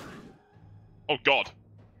 Oh god.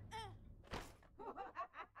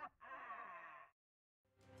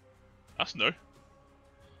 That's new.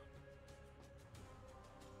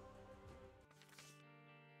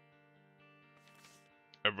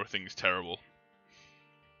 Everything's terrible.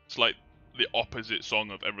 It's like the opposite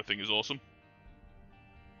song of Everything is Awesome.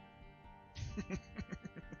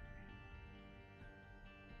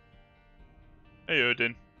 Hey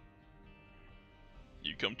Odin.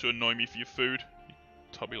 You come to annoy me for your food, you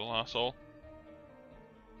tubby little asshole.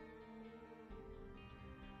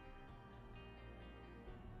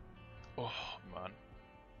 Oh man.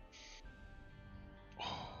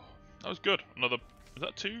 Oh, that was good. Another... Is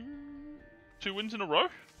that two wins in a row?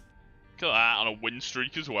 Look at that, on a win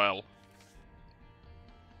streak as well.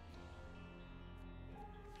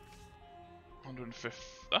 105.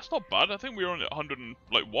 That's not bad. I think we were only at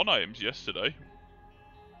 101 items yesterday.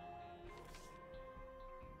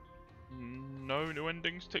 No new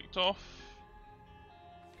endings ticked off.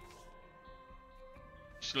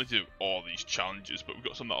 Still need to do all these challenges, but we've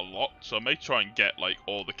got some that are locked, so I may try and get like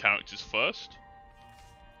all the characters first.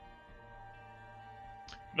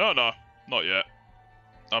 No, not yet.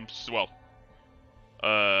 Well,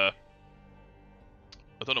 I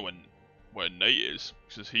don't know where Nate is,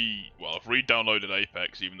 because well, I've re-downloaded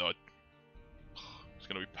Apex, even though it's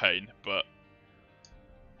gonna be pain, but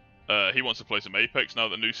he wants to play some Apex now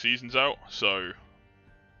that the new season's out, so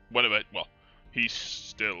whenever, well, he's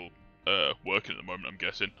still working at the moment, I'm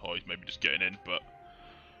guessing, or he's maybe just getting in, but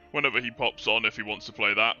whenever he pops on, if he wants to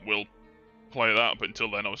play that, we'll play that, but until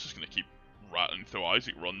then I was just gonna keep rattling through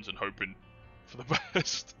Isaac runs and hoping for the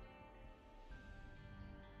best.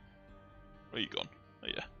 Where are you gone? Oh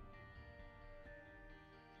yeah.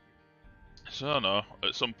 So I don't know,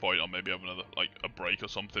 at some point I'll maybe have another, like, a break or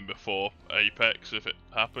something before Apex if it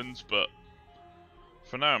happens, but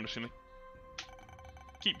for now I'm just gonna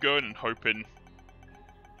keep going and hoping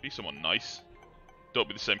be someone nice. Don't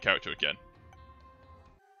be the same character again.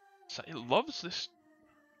 So he loves this.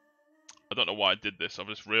 I don't know why I did this, I've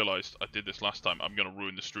just realised I did this last time. I'm gonna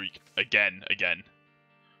ruin the streak again.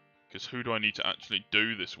 Because who do I need to actually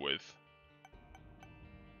do this with?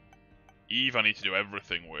 Eve I need to do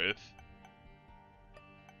everything with.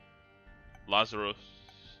 Lazarus.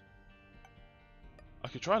 I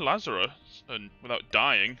could try Lazarus and without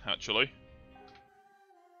dying, actually.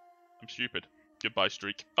 I'm stupid. Goodbye,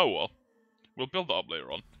 streak. Oh well. We'll build that up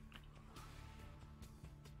later on.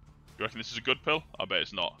 You reckon this is a good pill? I bet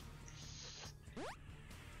it's not.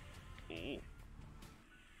 Ooh.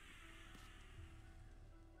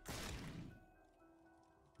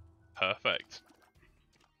 Perfect.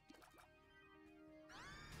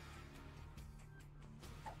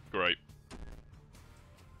 Great.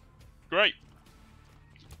 Great.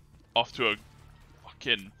 Off to a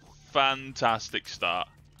fucking fantastic start.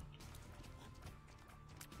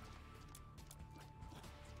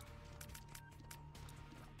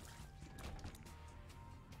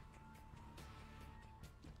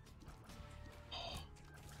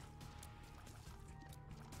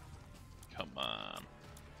 Come on.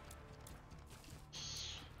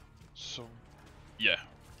 So, yeah.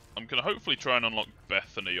 I'm going to hopefully try and unlock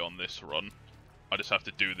Bethany on this run. I just have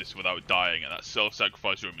to do this without dying, and that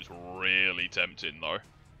self-sacrifice room is really tempting, though.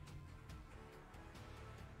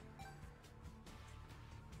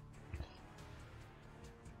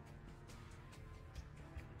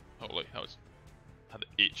 Holy, that had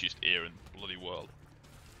the itchiest ear in the bloody world.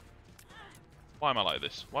 Why am I like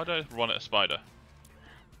this? Why do I run at a spider?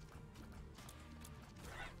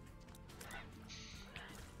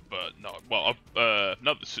 But no, well,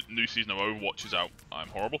 now that the new season of Overwatch is out, I'm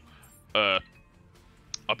horrible.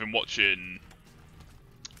 I've been watching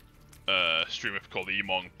a streamer called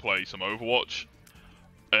Emong play some Overwatch,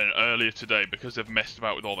 and earlier today, because they've messed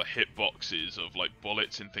about with all the hitboxes of like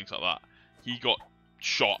bullets and things like that, he got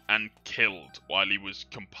shot and killed while he was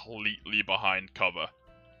completely behind cover.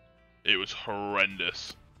 It was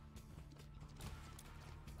horrendous.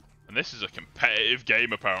 And this is a competitive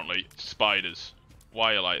game apparently. Spiders.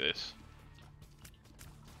 Why are you like this?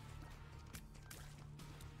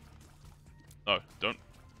 No,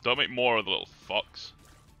 don't make more of the little fox.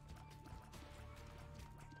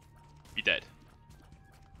 Be dead.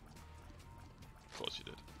 Of course you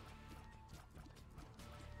did.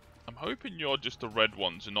 I'm hoping you're just the red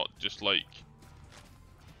ones and not just like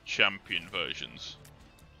champion versions.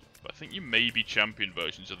 But I think you may be champion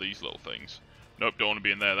versions of these little things. Nope, don't want to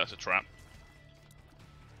be in there, that's a trap.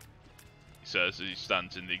 He says as he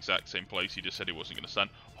stands in the exact same place he just said he wasn't going to stand.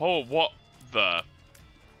 Oh, what the...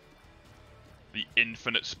 The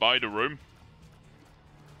infinite spider room.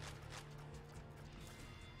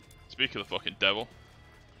 Speak of the fucking devil.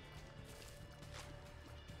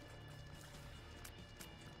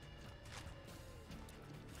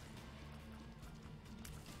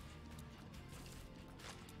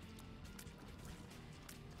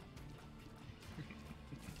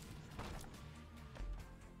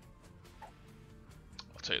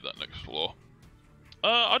 I'll take that next floor.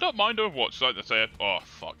 I don't mind Overwatch, like they say. Oh,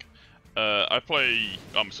 fuck.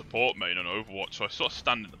 I'm a support main on Overwatch, so I sort of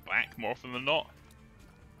stand in the back more often than not.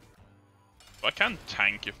 But I can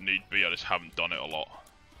tank if need be, I just haven't done it a lot.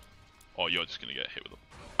 Oh, you're just gonna get hit with them.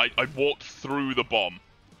 I walked through the bomb.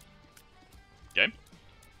 Game?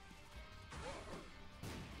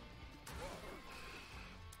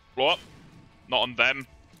 Blow up. Not on them.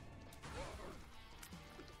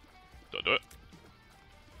 Don't do it.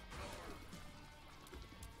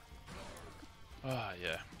 Ah,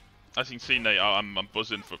 yeah. As you can see, Nate, I'm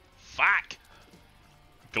buzzing for... Fuck!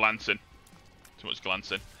 Glancing. Too much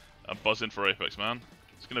glancing. I'm buzzing for Apex, man.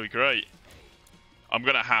 It's gonna be great. I'm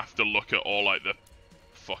gonna have to look at all, like, the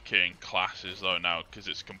fucking classes, though, now, because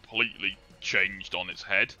it's completely changed on its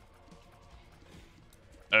head.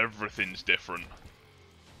 Everything's different.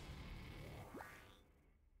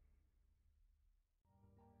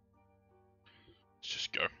 Let's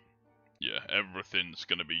just go. Yeah, everything's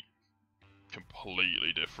gonna be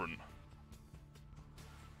completely different.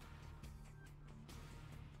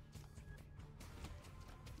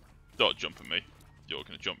 Don't jump at me. You're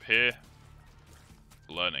gonna jump here.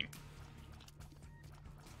 Learning.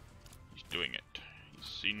 He's doing it. He's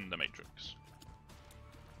seen the Matrix.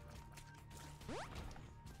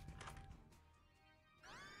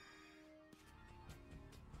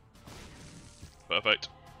 Perfect.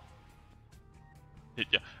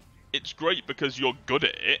 Yeah. It's great because you're good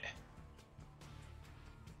at it.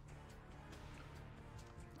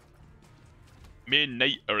 Me and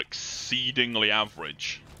Nate are exceedingly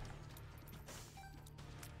average.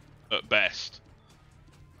 At best.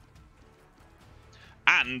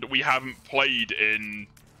 And we haven't played in...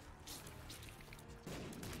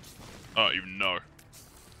 I don't even know.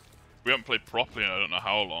 We haven't played properly in I don't know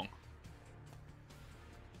how long.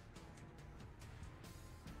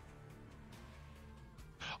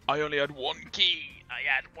 I only had one key. I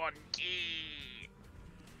had one key.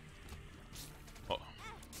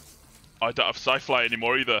 I don't have sci-fly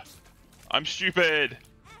anymore either. I'm stupid.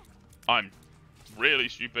 I'm really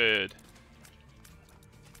stupid.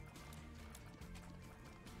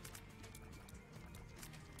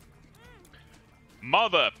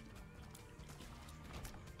 Mother.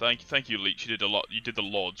 Thank you, Leech. You did a lot. You did the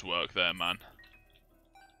Lord's work there, man.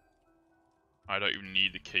 I don't even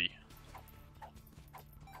need the key.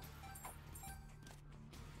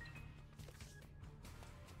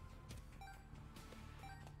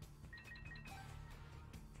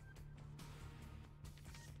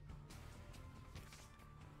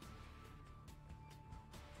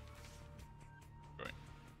 Great.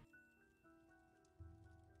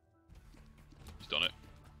 He's done it.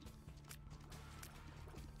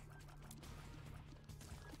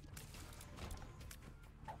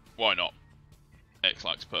 Why not?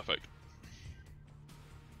 X-Lax, perfect.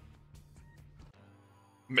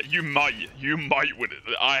 You might win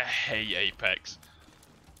it. I hate Apex.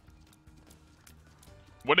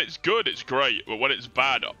 When it's good, it's great, but when it's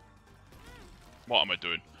bad, what am I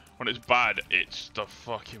doing? When it's bad, it's the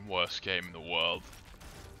fucking worst game in the world.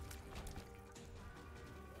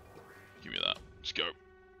 Give me that. Let's go.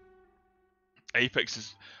 Apex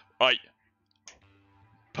is right.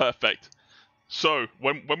 Perfect. So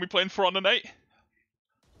when we playing For Honor, Nate?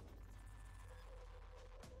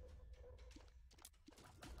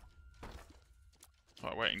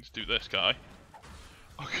 Alright, waiting to do this, guy.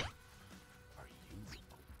 Okay. Are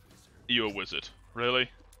you a wizard? Really?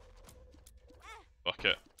 Fuck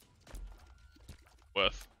it.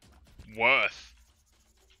 Worth.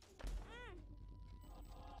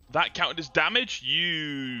 That counted as damage?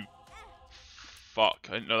 You... Fuck,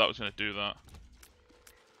 I didn't know that was going to do that.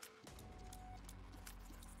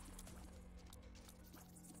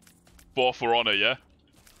 For Honor, yeah?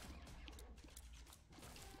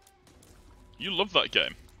 You love that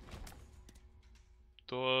game.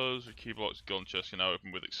 Doors, key blocks, gun chest can now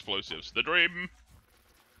open with explosives. The dream!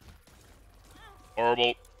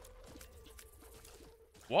 Horrible.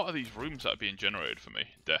 What are these rooms that are being generated for me?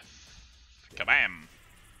 Death. Kabam!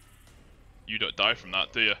 You don't die from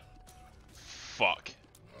that, do you? Fuck.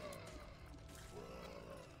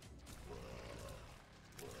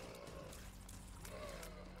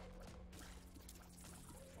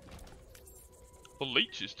 The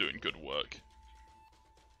Leech is doing good work.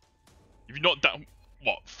 If you're not down...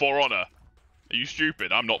 What? For Honor? Are you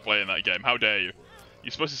stupid? I'm not playing that game. How dare you?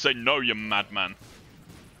 You're supposed to say no, you madman.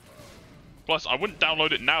 Plus, I wouldn't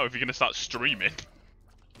download it now if you're going to start streaming.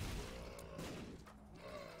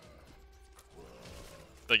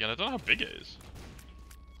 Again, I don't know how big it is.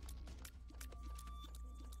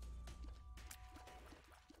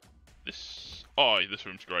 This... Oh, this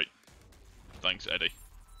room's great. Thanks, Eddie.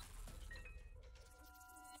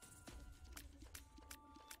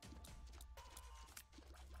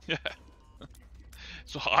 Yeah.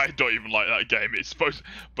 So I don't even like that game. It's supposed,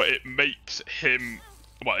 but it makes him.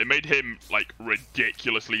 Well, it made him like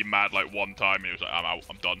ridiculously mad like one time, and he was like, "I'm out.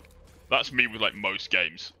 I'm done." That's me with like most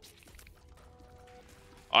games.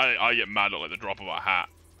 I get mad at like the drop of a hat.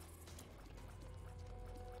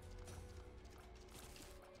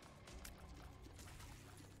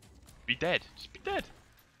 Be dead. Just be dead.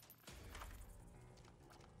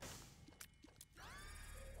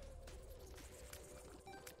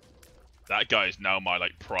 That guy is now my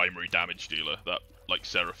like primary damage dealer. That like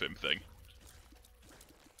Seraphim thing.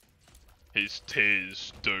 His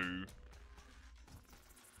tears do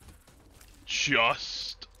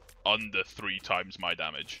just under 3 times my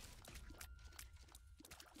damage.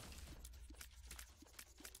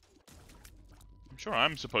 I'm sure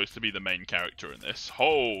I'm supposed to be the main character in this.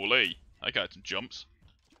 Holy! I got some jumps.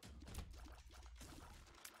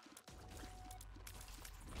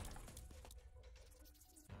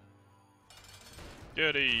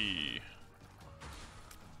 Goody!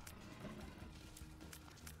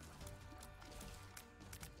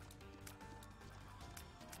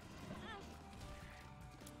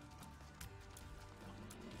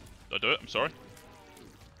 Did I do it? I'm sorry.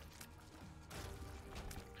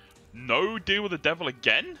 No deal with the devil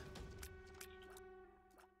again?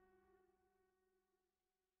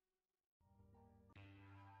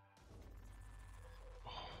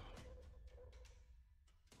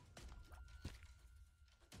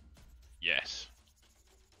 Yes.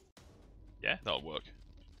 Yeah, that'll work.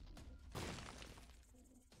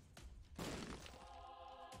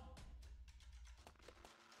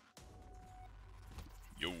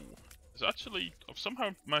 Yo. It's actually... I've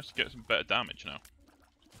somehow managed to get some better damage now.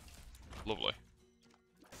 Lovely.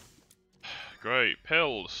 Great.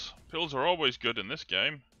 Pills. Pills are always good in this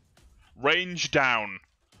game. Range down.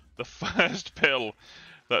 The first pill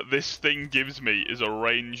that this thing gives me is a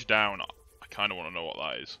range down. I kind of want to know what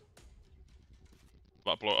that is.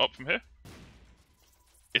 Will that blow it up from here?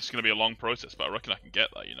 It's going to be a long process, but I reckon I can get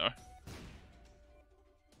that, you know?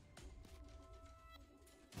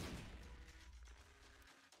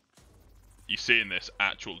 You seeing this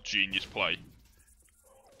actual genius play?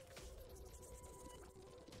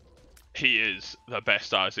 He is the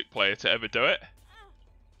best Isaac player to ever do it.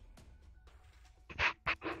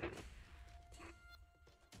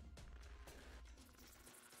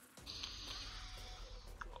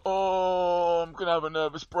 Oh, I'm gonna have a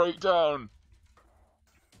nervous breakdown.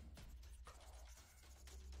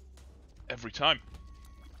 Every time.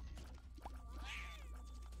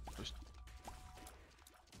 Just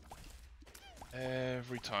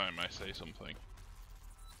every time I say something.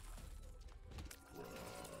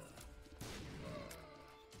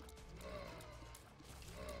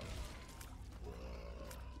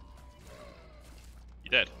 You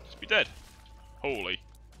dead. Just be dead. Holy.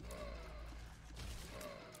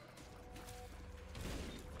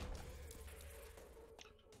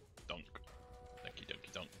 Dunk. Dunky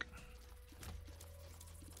dunky dunk.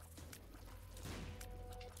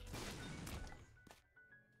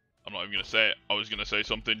 I'm not even gonna say it. I was gonna say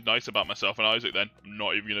something nice about myself and Isaac then. I'm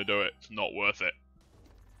not even gonna do it. It's not worth it.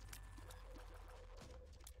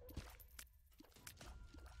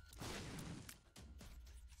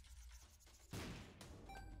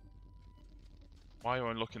 Why am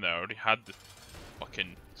I looking there? I already had the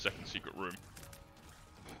fucking second secret room.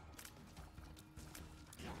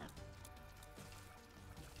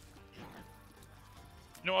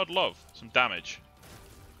 You know what I'd love? Some damage.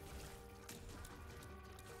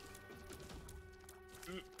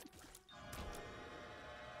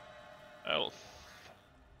 Health.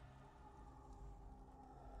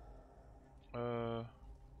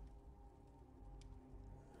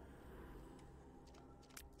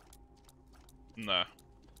 Nah.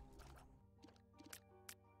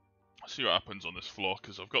 I'll see what happens on this floor,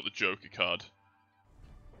 because I've got the Joker card.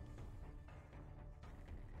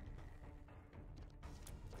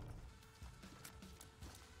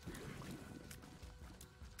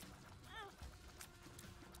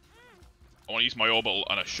 I want to use my orbital,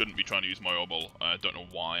 and I shouldn't be trying to use my orbital. I don't know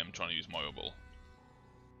why I'm trying to use my orbital.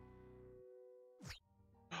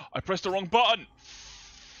 I pressed the wrong button!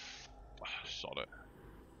 Sod it.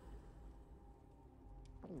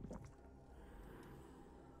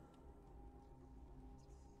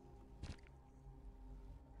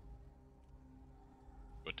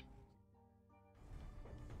 Good.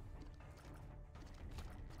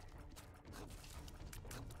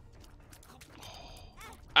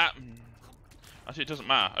 Actually, it doesn't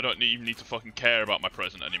matter. I don't even need to fucking care about my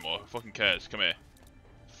present anymore. Who fucking cares? Come here.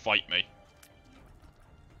 Fight me.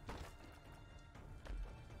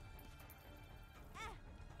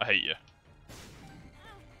 I hate you.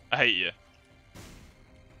 I hate you.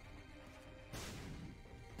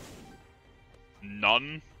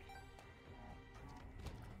 None?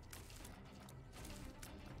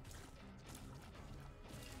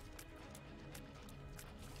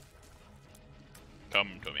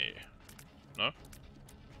 Come to me. No?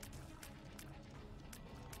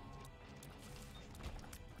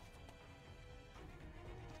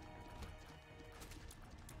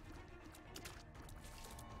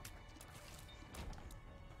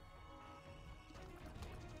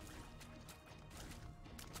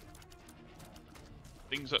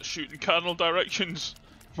 Things that shoot in cardinal directions.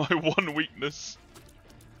 My one weakness.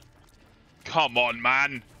 Come on,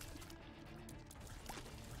 man.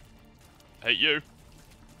 Hate you.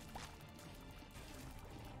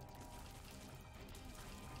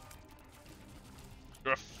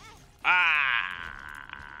 You're a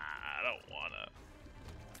I don't wanna.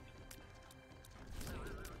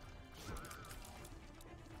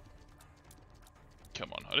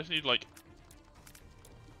 Come on, I just need like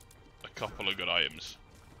a couple of good items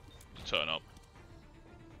to turn up.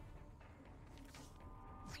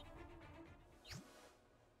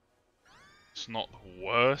 It's not the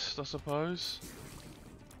worst, I suppose,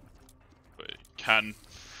 but it can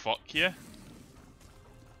fuck you.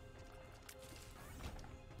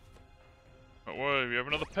 Don't worry, we have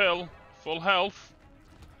another pill, full health.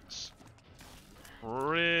 It's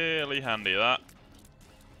really handy, that.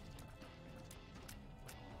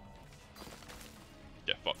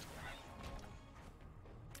 Get fucked.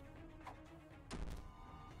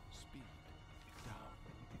 Speed down.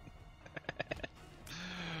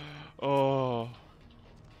 Oh.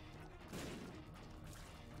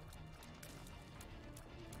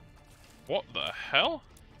 What the hell?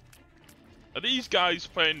 Are these guys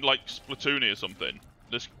playing like Splatoon or something?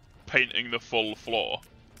 Just painting the full floor?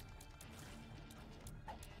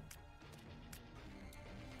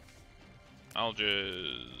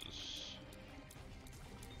 Algiers.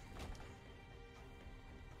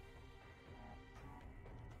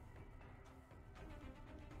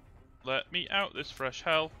 Let me out this fresh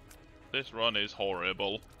hell. This run is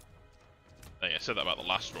horrible. Hey, I said that about the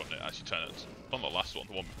last run. It actually turned out to, not the last one,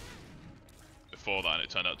 the one before that, and it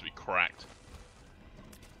turned out to be cracked.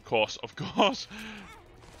 Of course.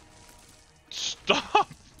 Stop!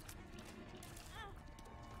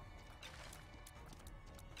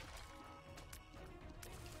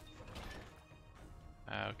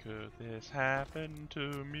 How could this happen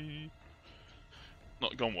to me?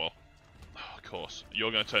 Not gone well. Oh, of course.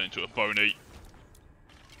 You're going to turn into a bony.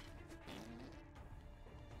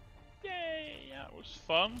 Yay, that was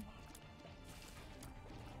fun.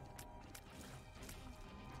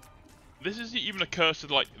 This isn't even a curse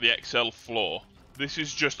of like the XL floor. This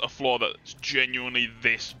is just a floor that's genuinely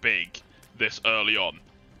this big, this early on.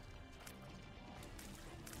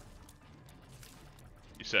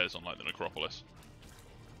 He says on like the Necropolis.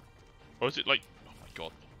 Or is it like, oh my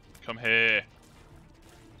god, come here.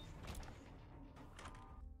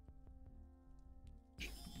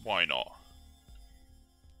 Why not?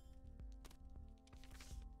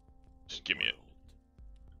 Just give me it.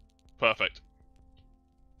 Perfect.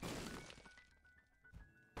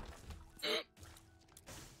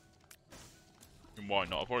 And why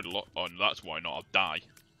not? I've already lost. Oh, that's why not. I'll die.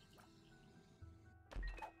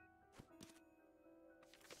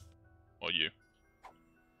 Or you.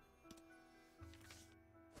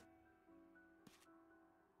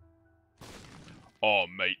 Oh,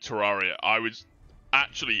 mate, Terraria. I was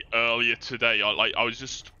actually earlier today. I was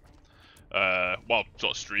just, well,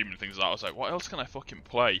 sort of streaming things like that. I was like, what else can I fucking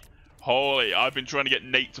play? Holy, I've been trying to get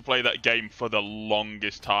Nate to play that game for the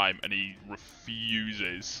longest time, and he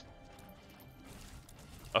refuses.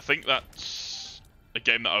 I think that's a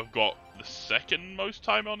game that I've got the second most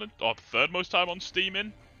time on it, or the third most time on Steam in.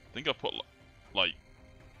 I think I put like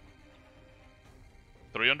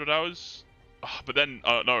 300 hours. But then,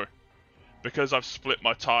 no. Because I've split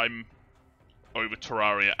my time over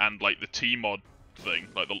Terraria and like the T-mod thing,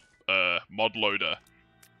 like the mod loader,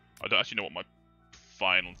 I don't actually know what my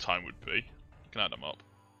final time would be. I can add them up.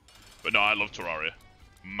 But no, I love Terraria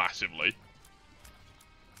massively.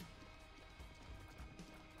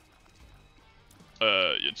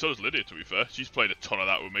 And so does Lydia, to be fair. She's played a ton of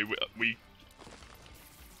that with me. We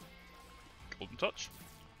Golden Touch.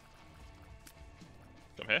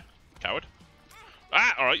 Come here, coward.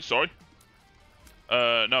 Ah, alright, sorry.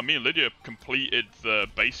 No, me and Lydia completed the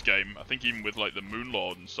base game. I think even with like the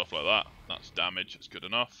Moonlord and stuff like that. That's damage. It's good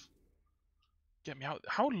enough. Get me out.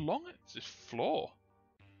 How long is this floor?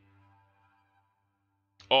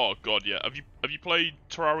 Oh god, yeah. Have you played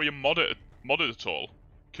Terraria modded at all?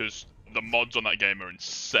 Because the mods on that game are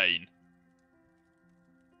insane.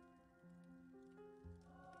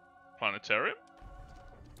 Planetarium?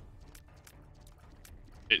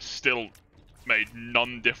 It's still made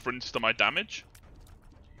none difference to my damage.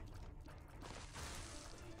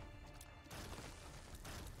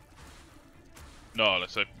 No,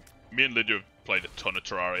 let's say me and Lydia have played a ton of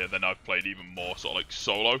Terraria, then I've played even more sort of like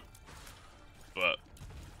solo. But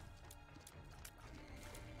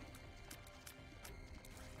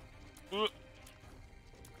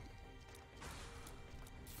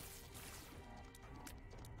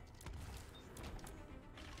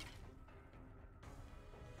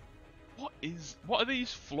what are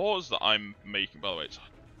these floors that I'm making, by the way? It's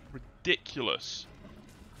ridiculous.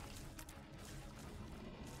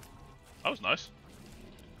 That was nice.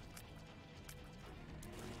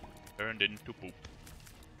 Turned into poop.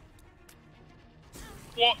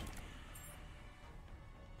 What?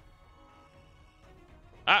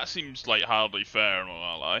 That seems like hardly fair, I'm not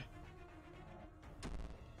gonna lie.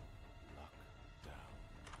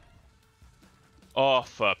 Oh,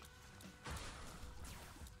 for...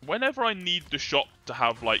 Whenever I need the shop to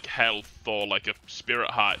have, like, health or, like, a spirit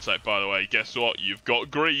heart, it's like, by the way, guess what? You've got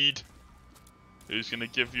greed. Who's gonna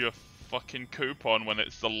give you a fucking coupon when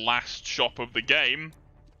it's the last shop of the game?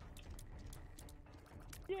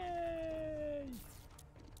 Yay!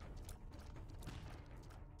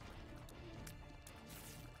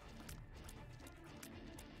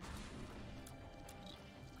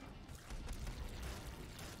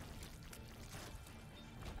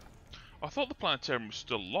 I thought the planetarium was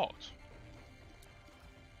still locked.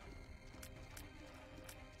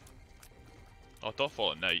 Oh, don't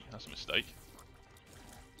follow Nate. That's a mistake.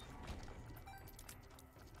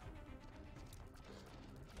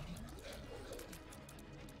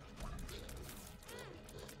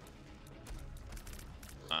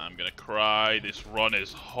 I'm gonna cry. This run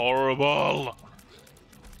is horrible.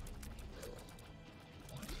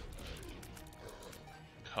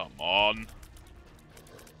 on.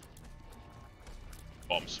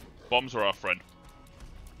 Bombs. Bombs are our friend.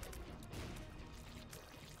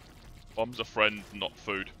 Bombs are friend, not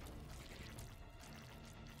food.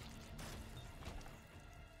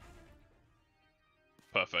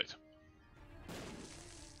 Perfect.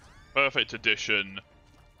 Perfect addition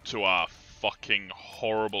to our fucking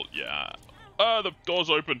horrible... Yeah. Ah, the door's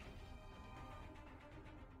open.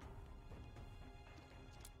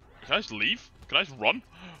 Can I just leave? Can I just run?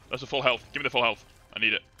 That's a full health. Give me the full health. I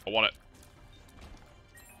need it. I want it.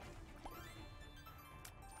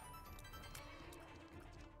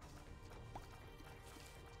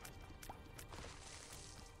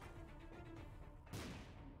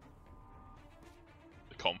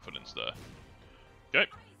 The confidence there.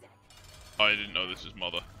 Okay. I didn't know this is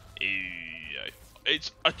mother.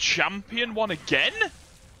 It's a champion one again?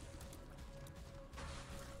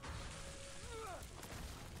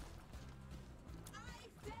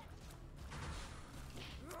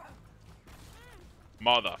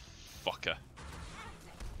 Motherfucker.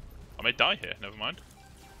 I may die here, never mind.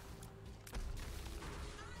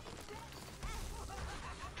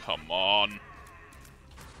 Come on.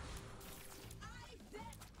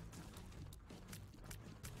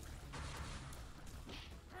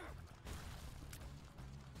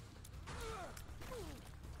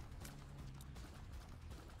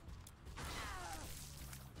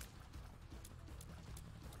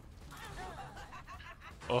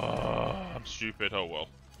 Oh, I'm stupid. Oh well.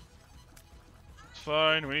 It's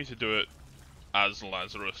fine. We need to do it as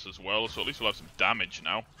Lazarus as well, so at least we'll have some damage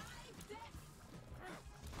now.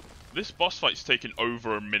 This boss fight's taken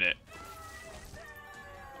over a minute.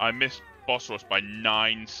 I missed boss rush by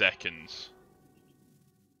 9 seconds.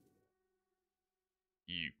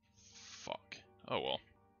 You fuck. Oh well.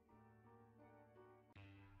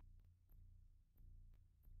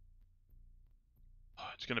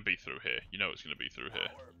 It's gonna be through here. You know it's gonna be through here.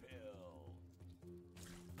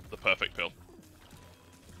 The perfect pill.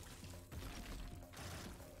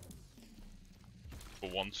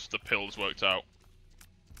 For once, the pill's worked out.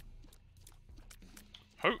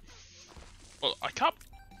 Hope. Well, I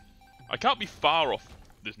can't be far off.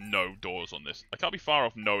 There's no doors on this. I can't be far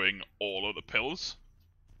off knowing all of the pills.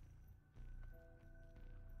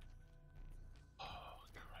 Oh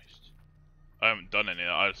Christ! I haven't done any of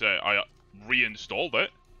that. I say I reinstalled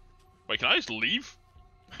it. Wait, can I just leave?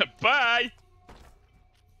 Bye!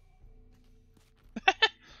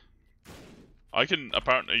 I can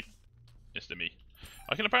apparently... It's to me.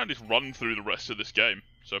 I can apparently just run through the rest of this game.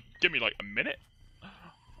 So, give me like a minute.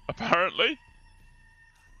 Apparently.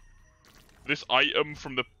 This item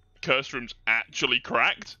from the curse room's actually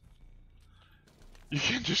cracked. You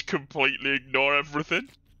can just completely ignore everything.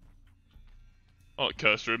 Oh,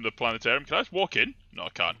 curse room, the planetarium. Can I just walk in? No, I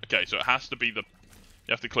can't. Okay, so it has to be the...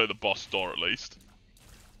 You have to clear the boss door at least.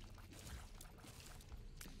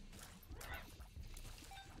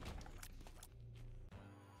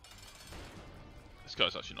 This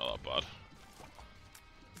guy's actually not that bad.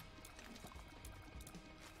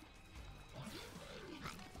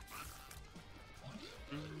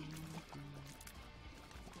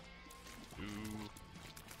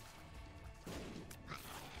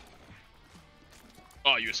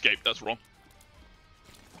 Oh, you escaped. That's wrong.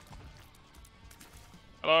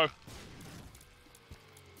 Hello.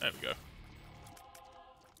 There we go.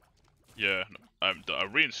 Yeah, I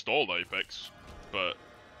reinstalled Apex, but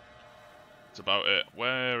that's about it.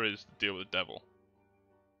 Where is the deal with the devil?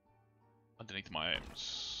 Underneath my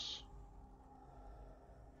aims.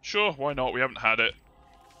 Sure, why not? We haven't had it.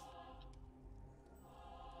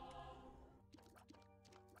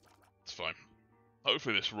 It's fine.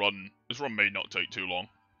 Hopefully this run may not take too long.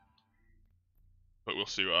 But we'll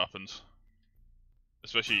see what happens.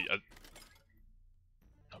 Especially,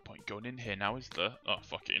 no point going in here now, is there? Oh,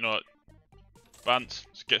 fuck it, you know what? Vance,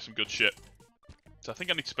 let's get some good shit. So I think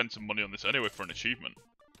I need to spend some money on this anyway for an achievement.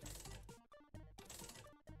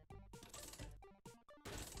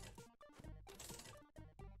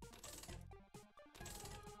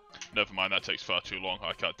 Never mind, that takes far too long.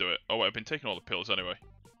 I can't do it. Oh wait, I've been taking all the pills anyway.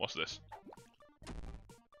 What's this?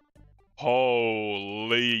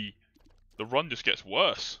 Holy... The run just gets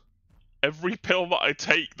worse. Every pill that I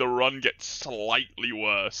take, the run gets slightly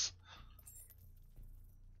worse.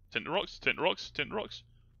 Tint the rocks, tint the rocks, tint the rocks.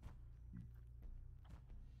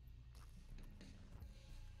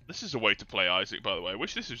 This is a way to play Isaac, by the way. I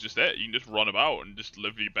wish this was just it. You can just run about and just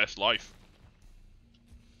live your best life.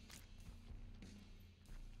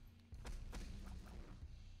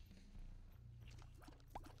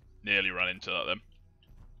 Nearly ran into that then.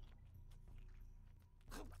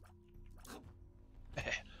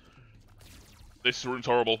 This room's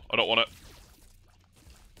horrible. I don't want it.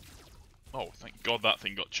 Oh, thank God that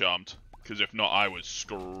thing got charmed. Because if not, I was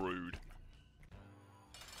screwed.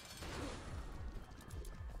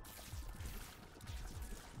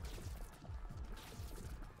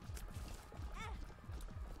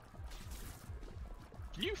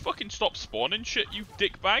 Can you fucking stop spawning shit, you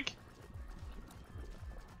dickbag?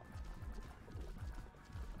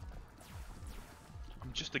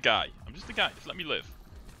 I'm just a guy. I'm just a guy. Just let me live.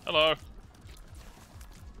 Hello.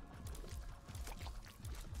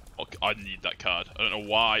 Okay, I need that card. I don't know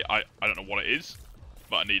why. I don't know what it is,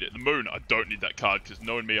 but I need it. The moon, I don't need that card because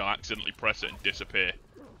knowing me, I'll accidentally press it and disappear.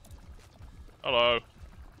 Hello.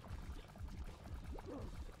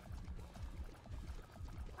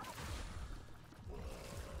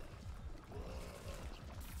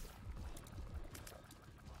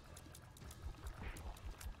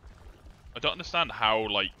 I don't understand how,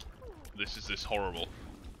 like, this is this horrible.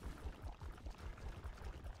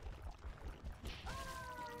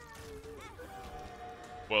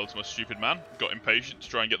 World's most stupid man. Got impatient to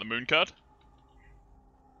try and get the moon card.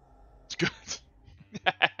 It's good.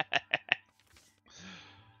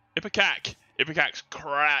 Ipecac! Ipecac's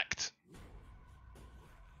cracked!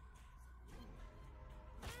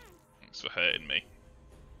 Thanks for hurting me.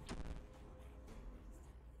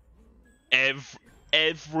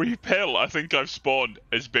 Every pill I think I've spawned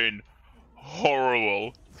has been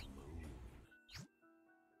horrible.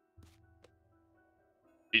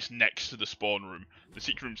 It's next to the spawn room. The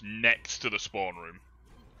secret room's next to the spawn room.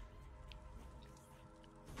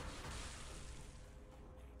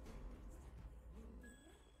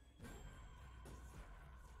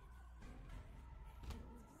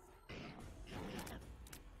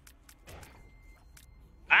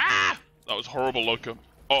 Ah! That was horrible, Loco.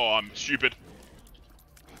 Oh, I'm stupid.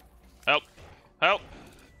 Help! Help!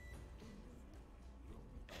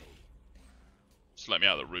 Just let me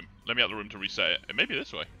out of the room. Let me out of the room to reset it. It may be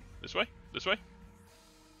this way. This way? This way?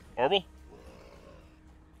 Horrible.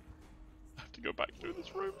 I have to go back through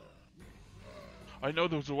this room. I know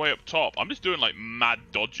there was a way up top. I'm just doing like mad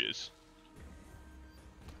dodges.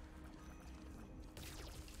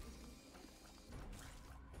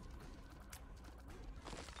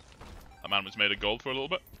 That man was made of gold for a little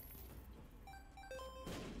bit.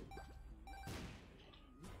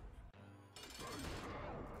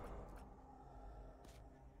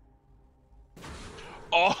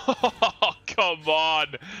 Oh, come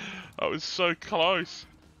on! That was so close.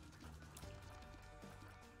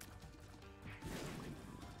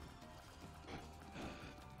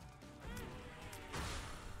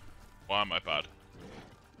 Why am I bad?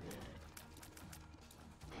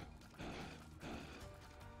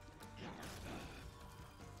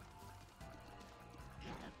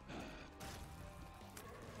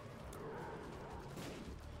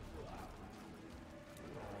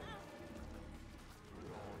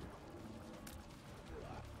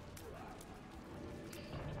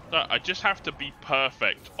 I just have to be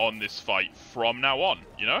perfect on this fight from now on,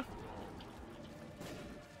 you know?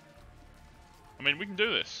 I mean, we can do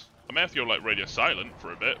this. I may have to go like radio silent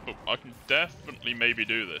for a bit, but I can definitely maybe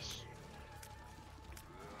do this.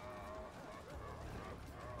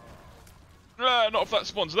 Not if that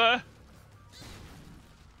spawn's there.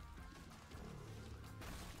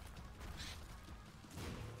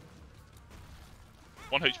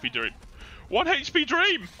 One HP dream. 1 HP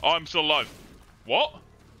dream! Oh, I'm still alive. What?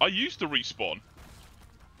 I used the respawn.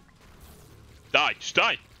 Die, just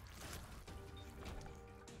die.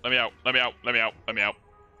 Let me out, let me out, let me out, let me out.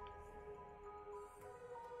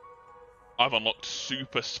 I've unlocked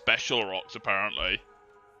super special rocks, apparently.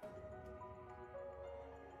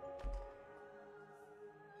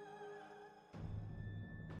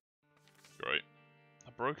 Great.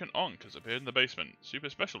 A broken Ankh has appeared in the basement. Super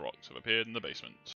special rocks have appeared in the basement.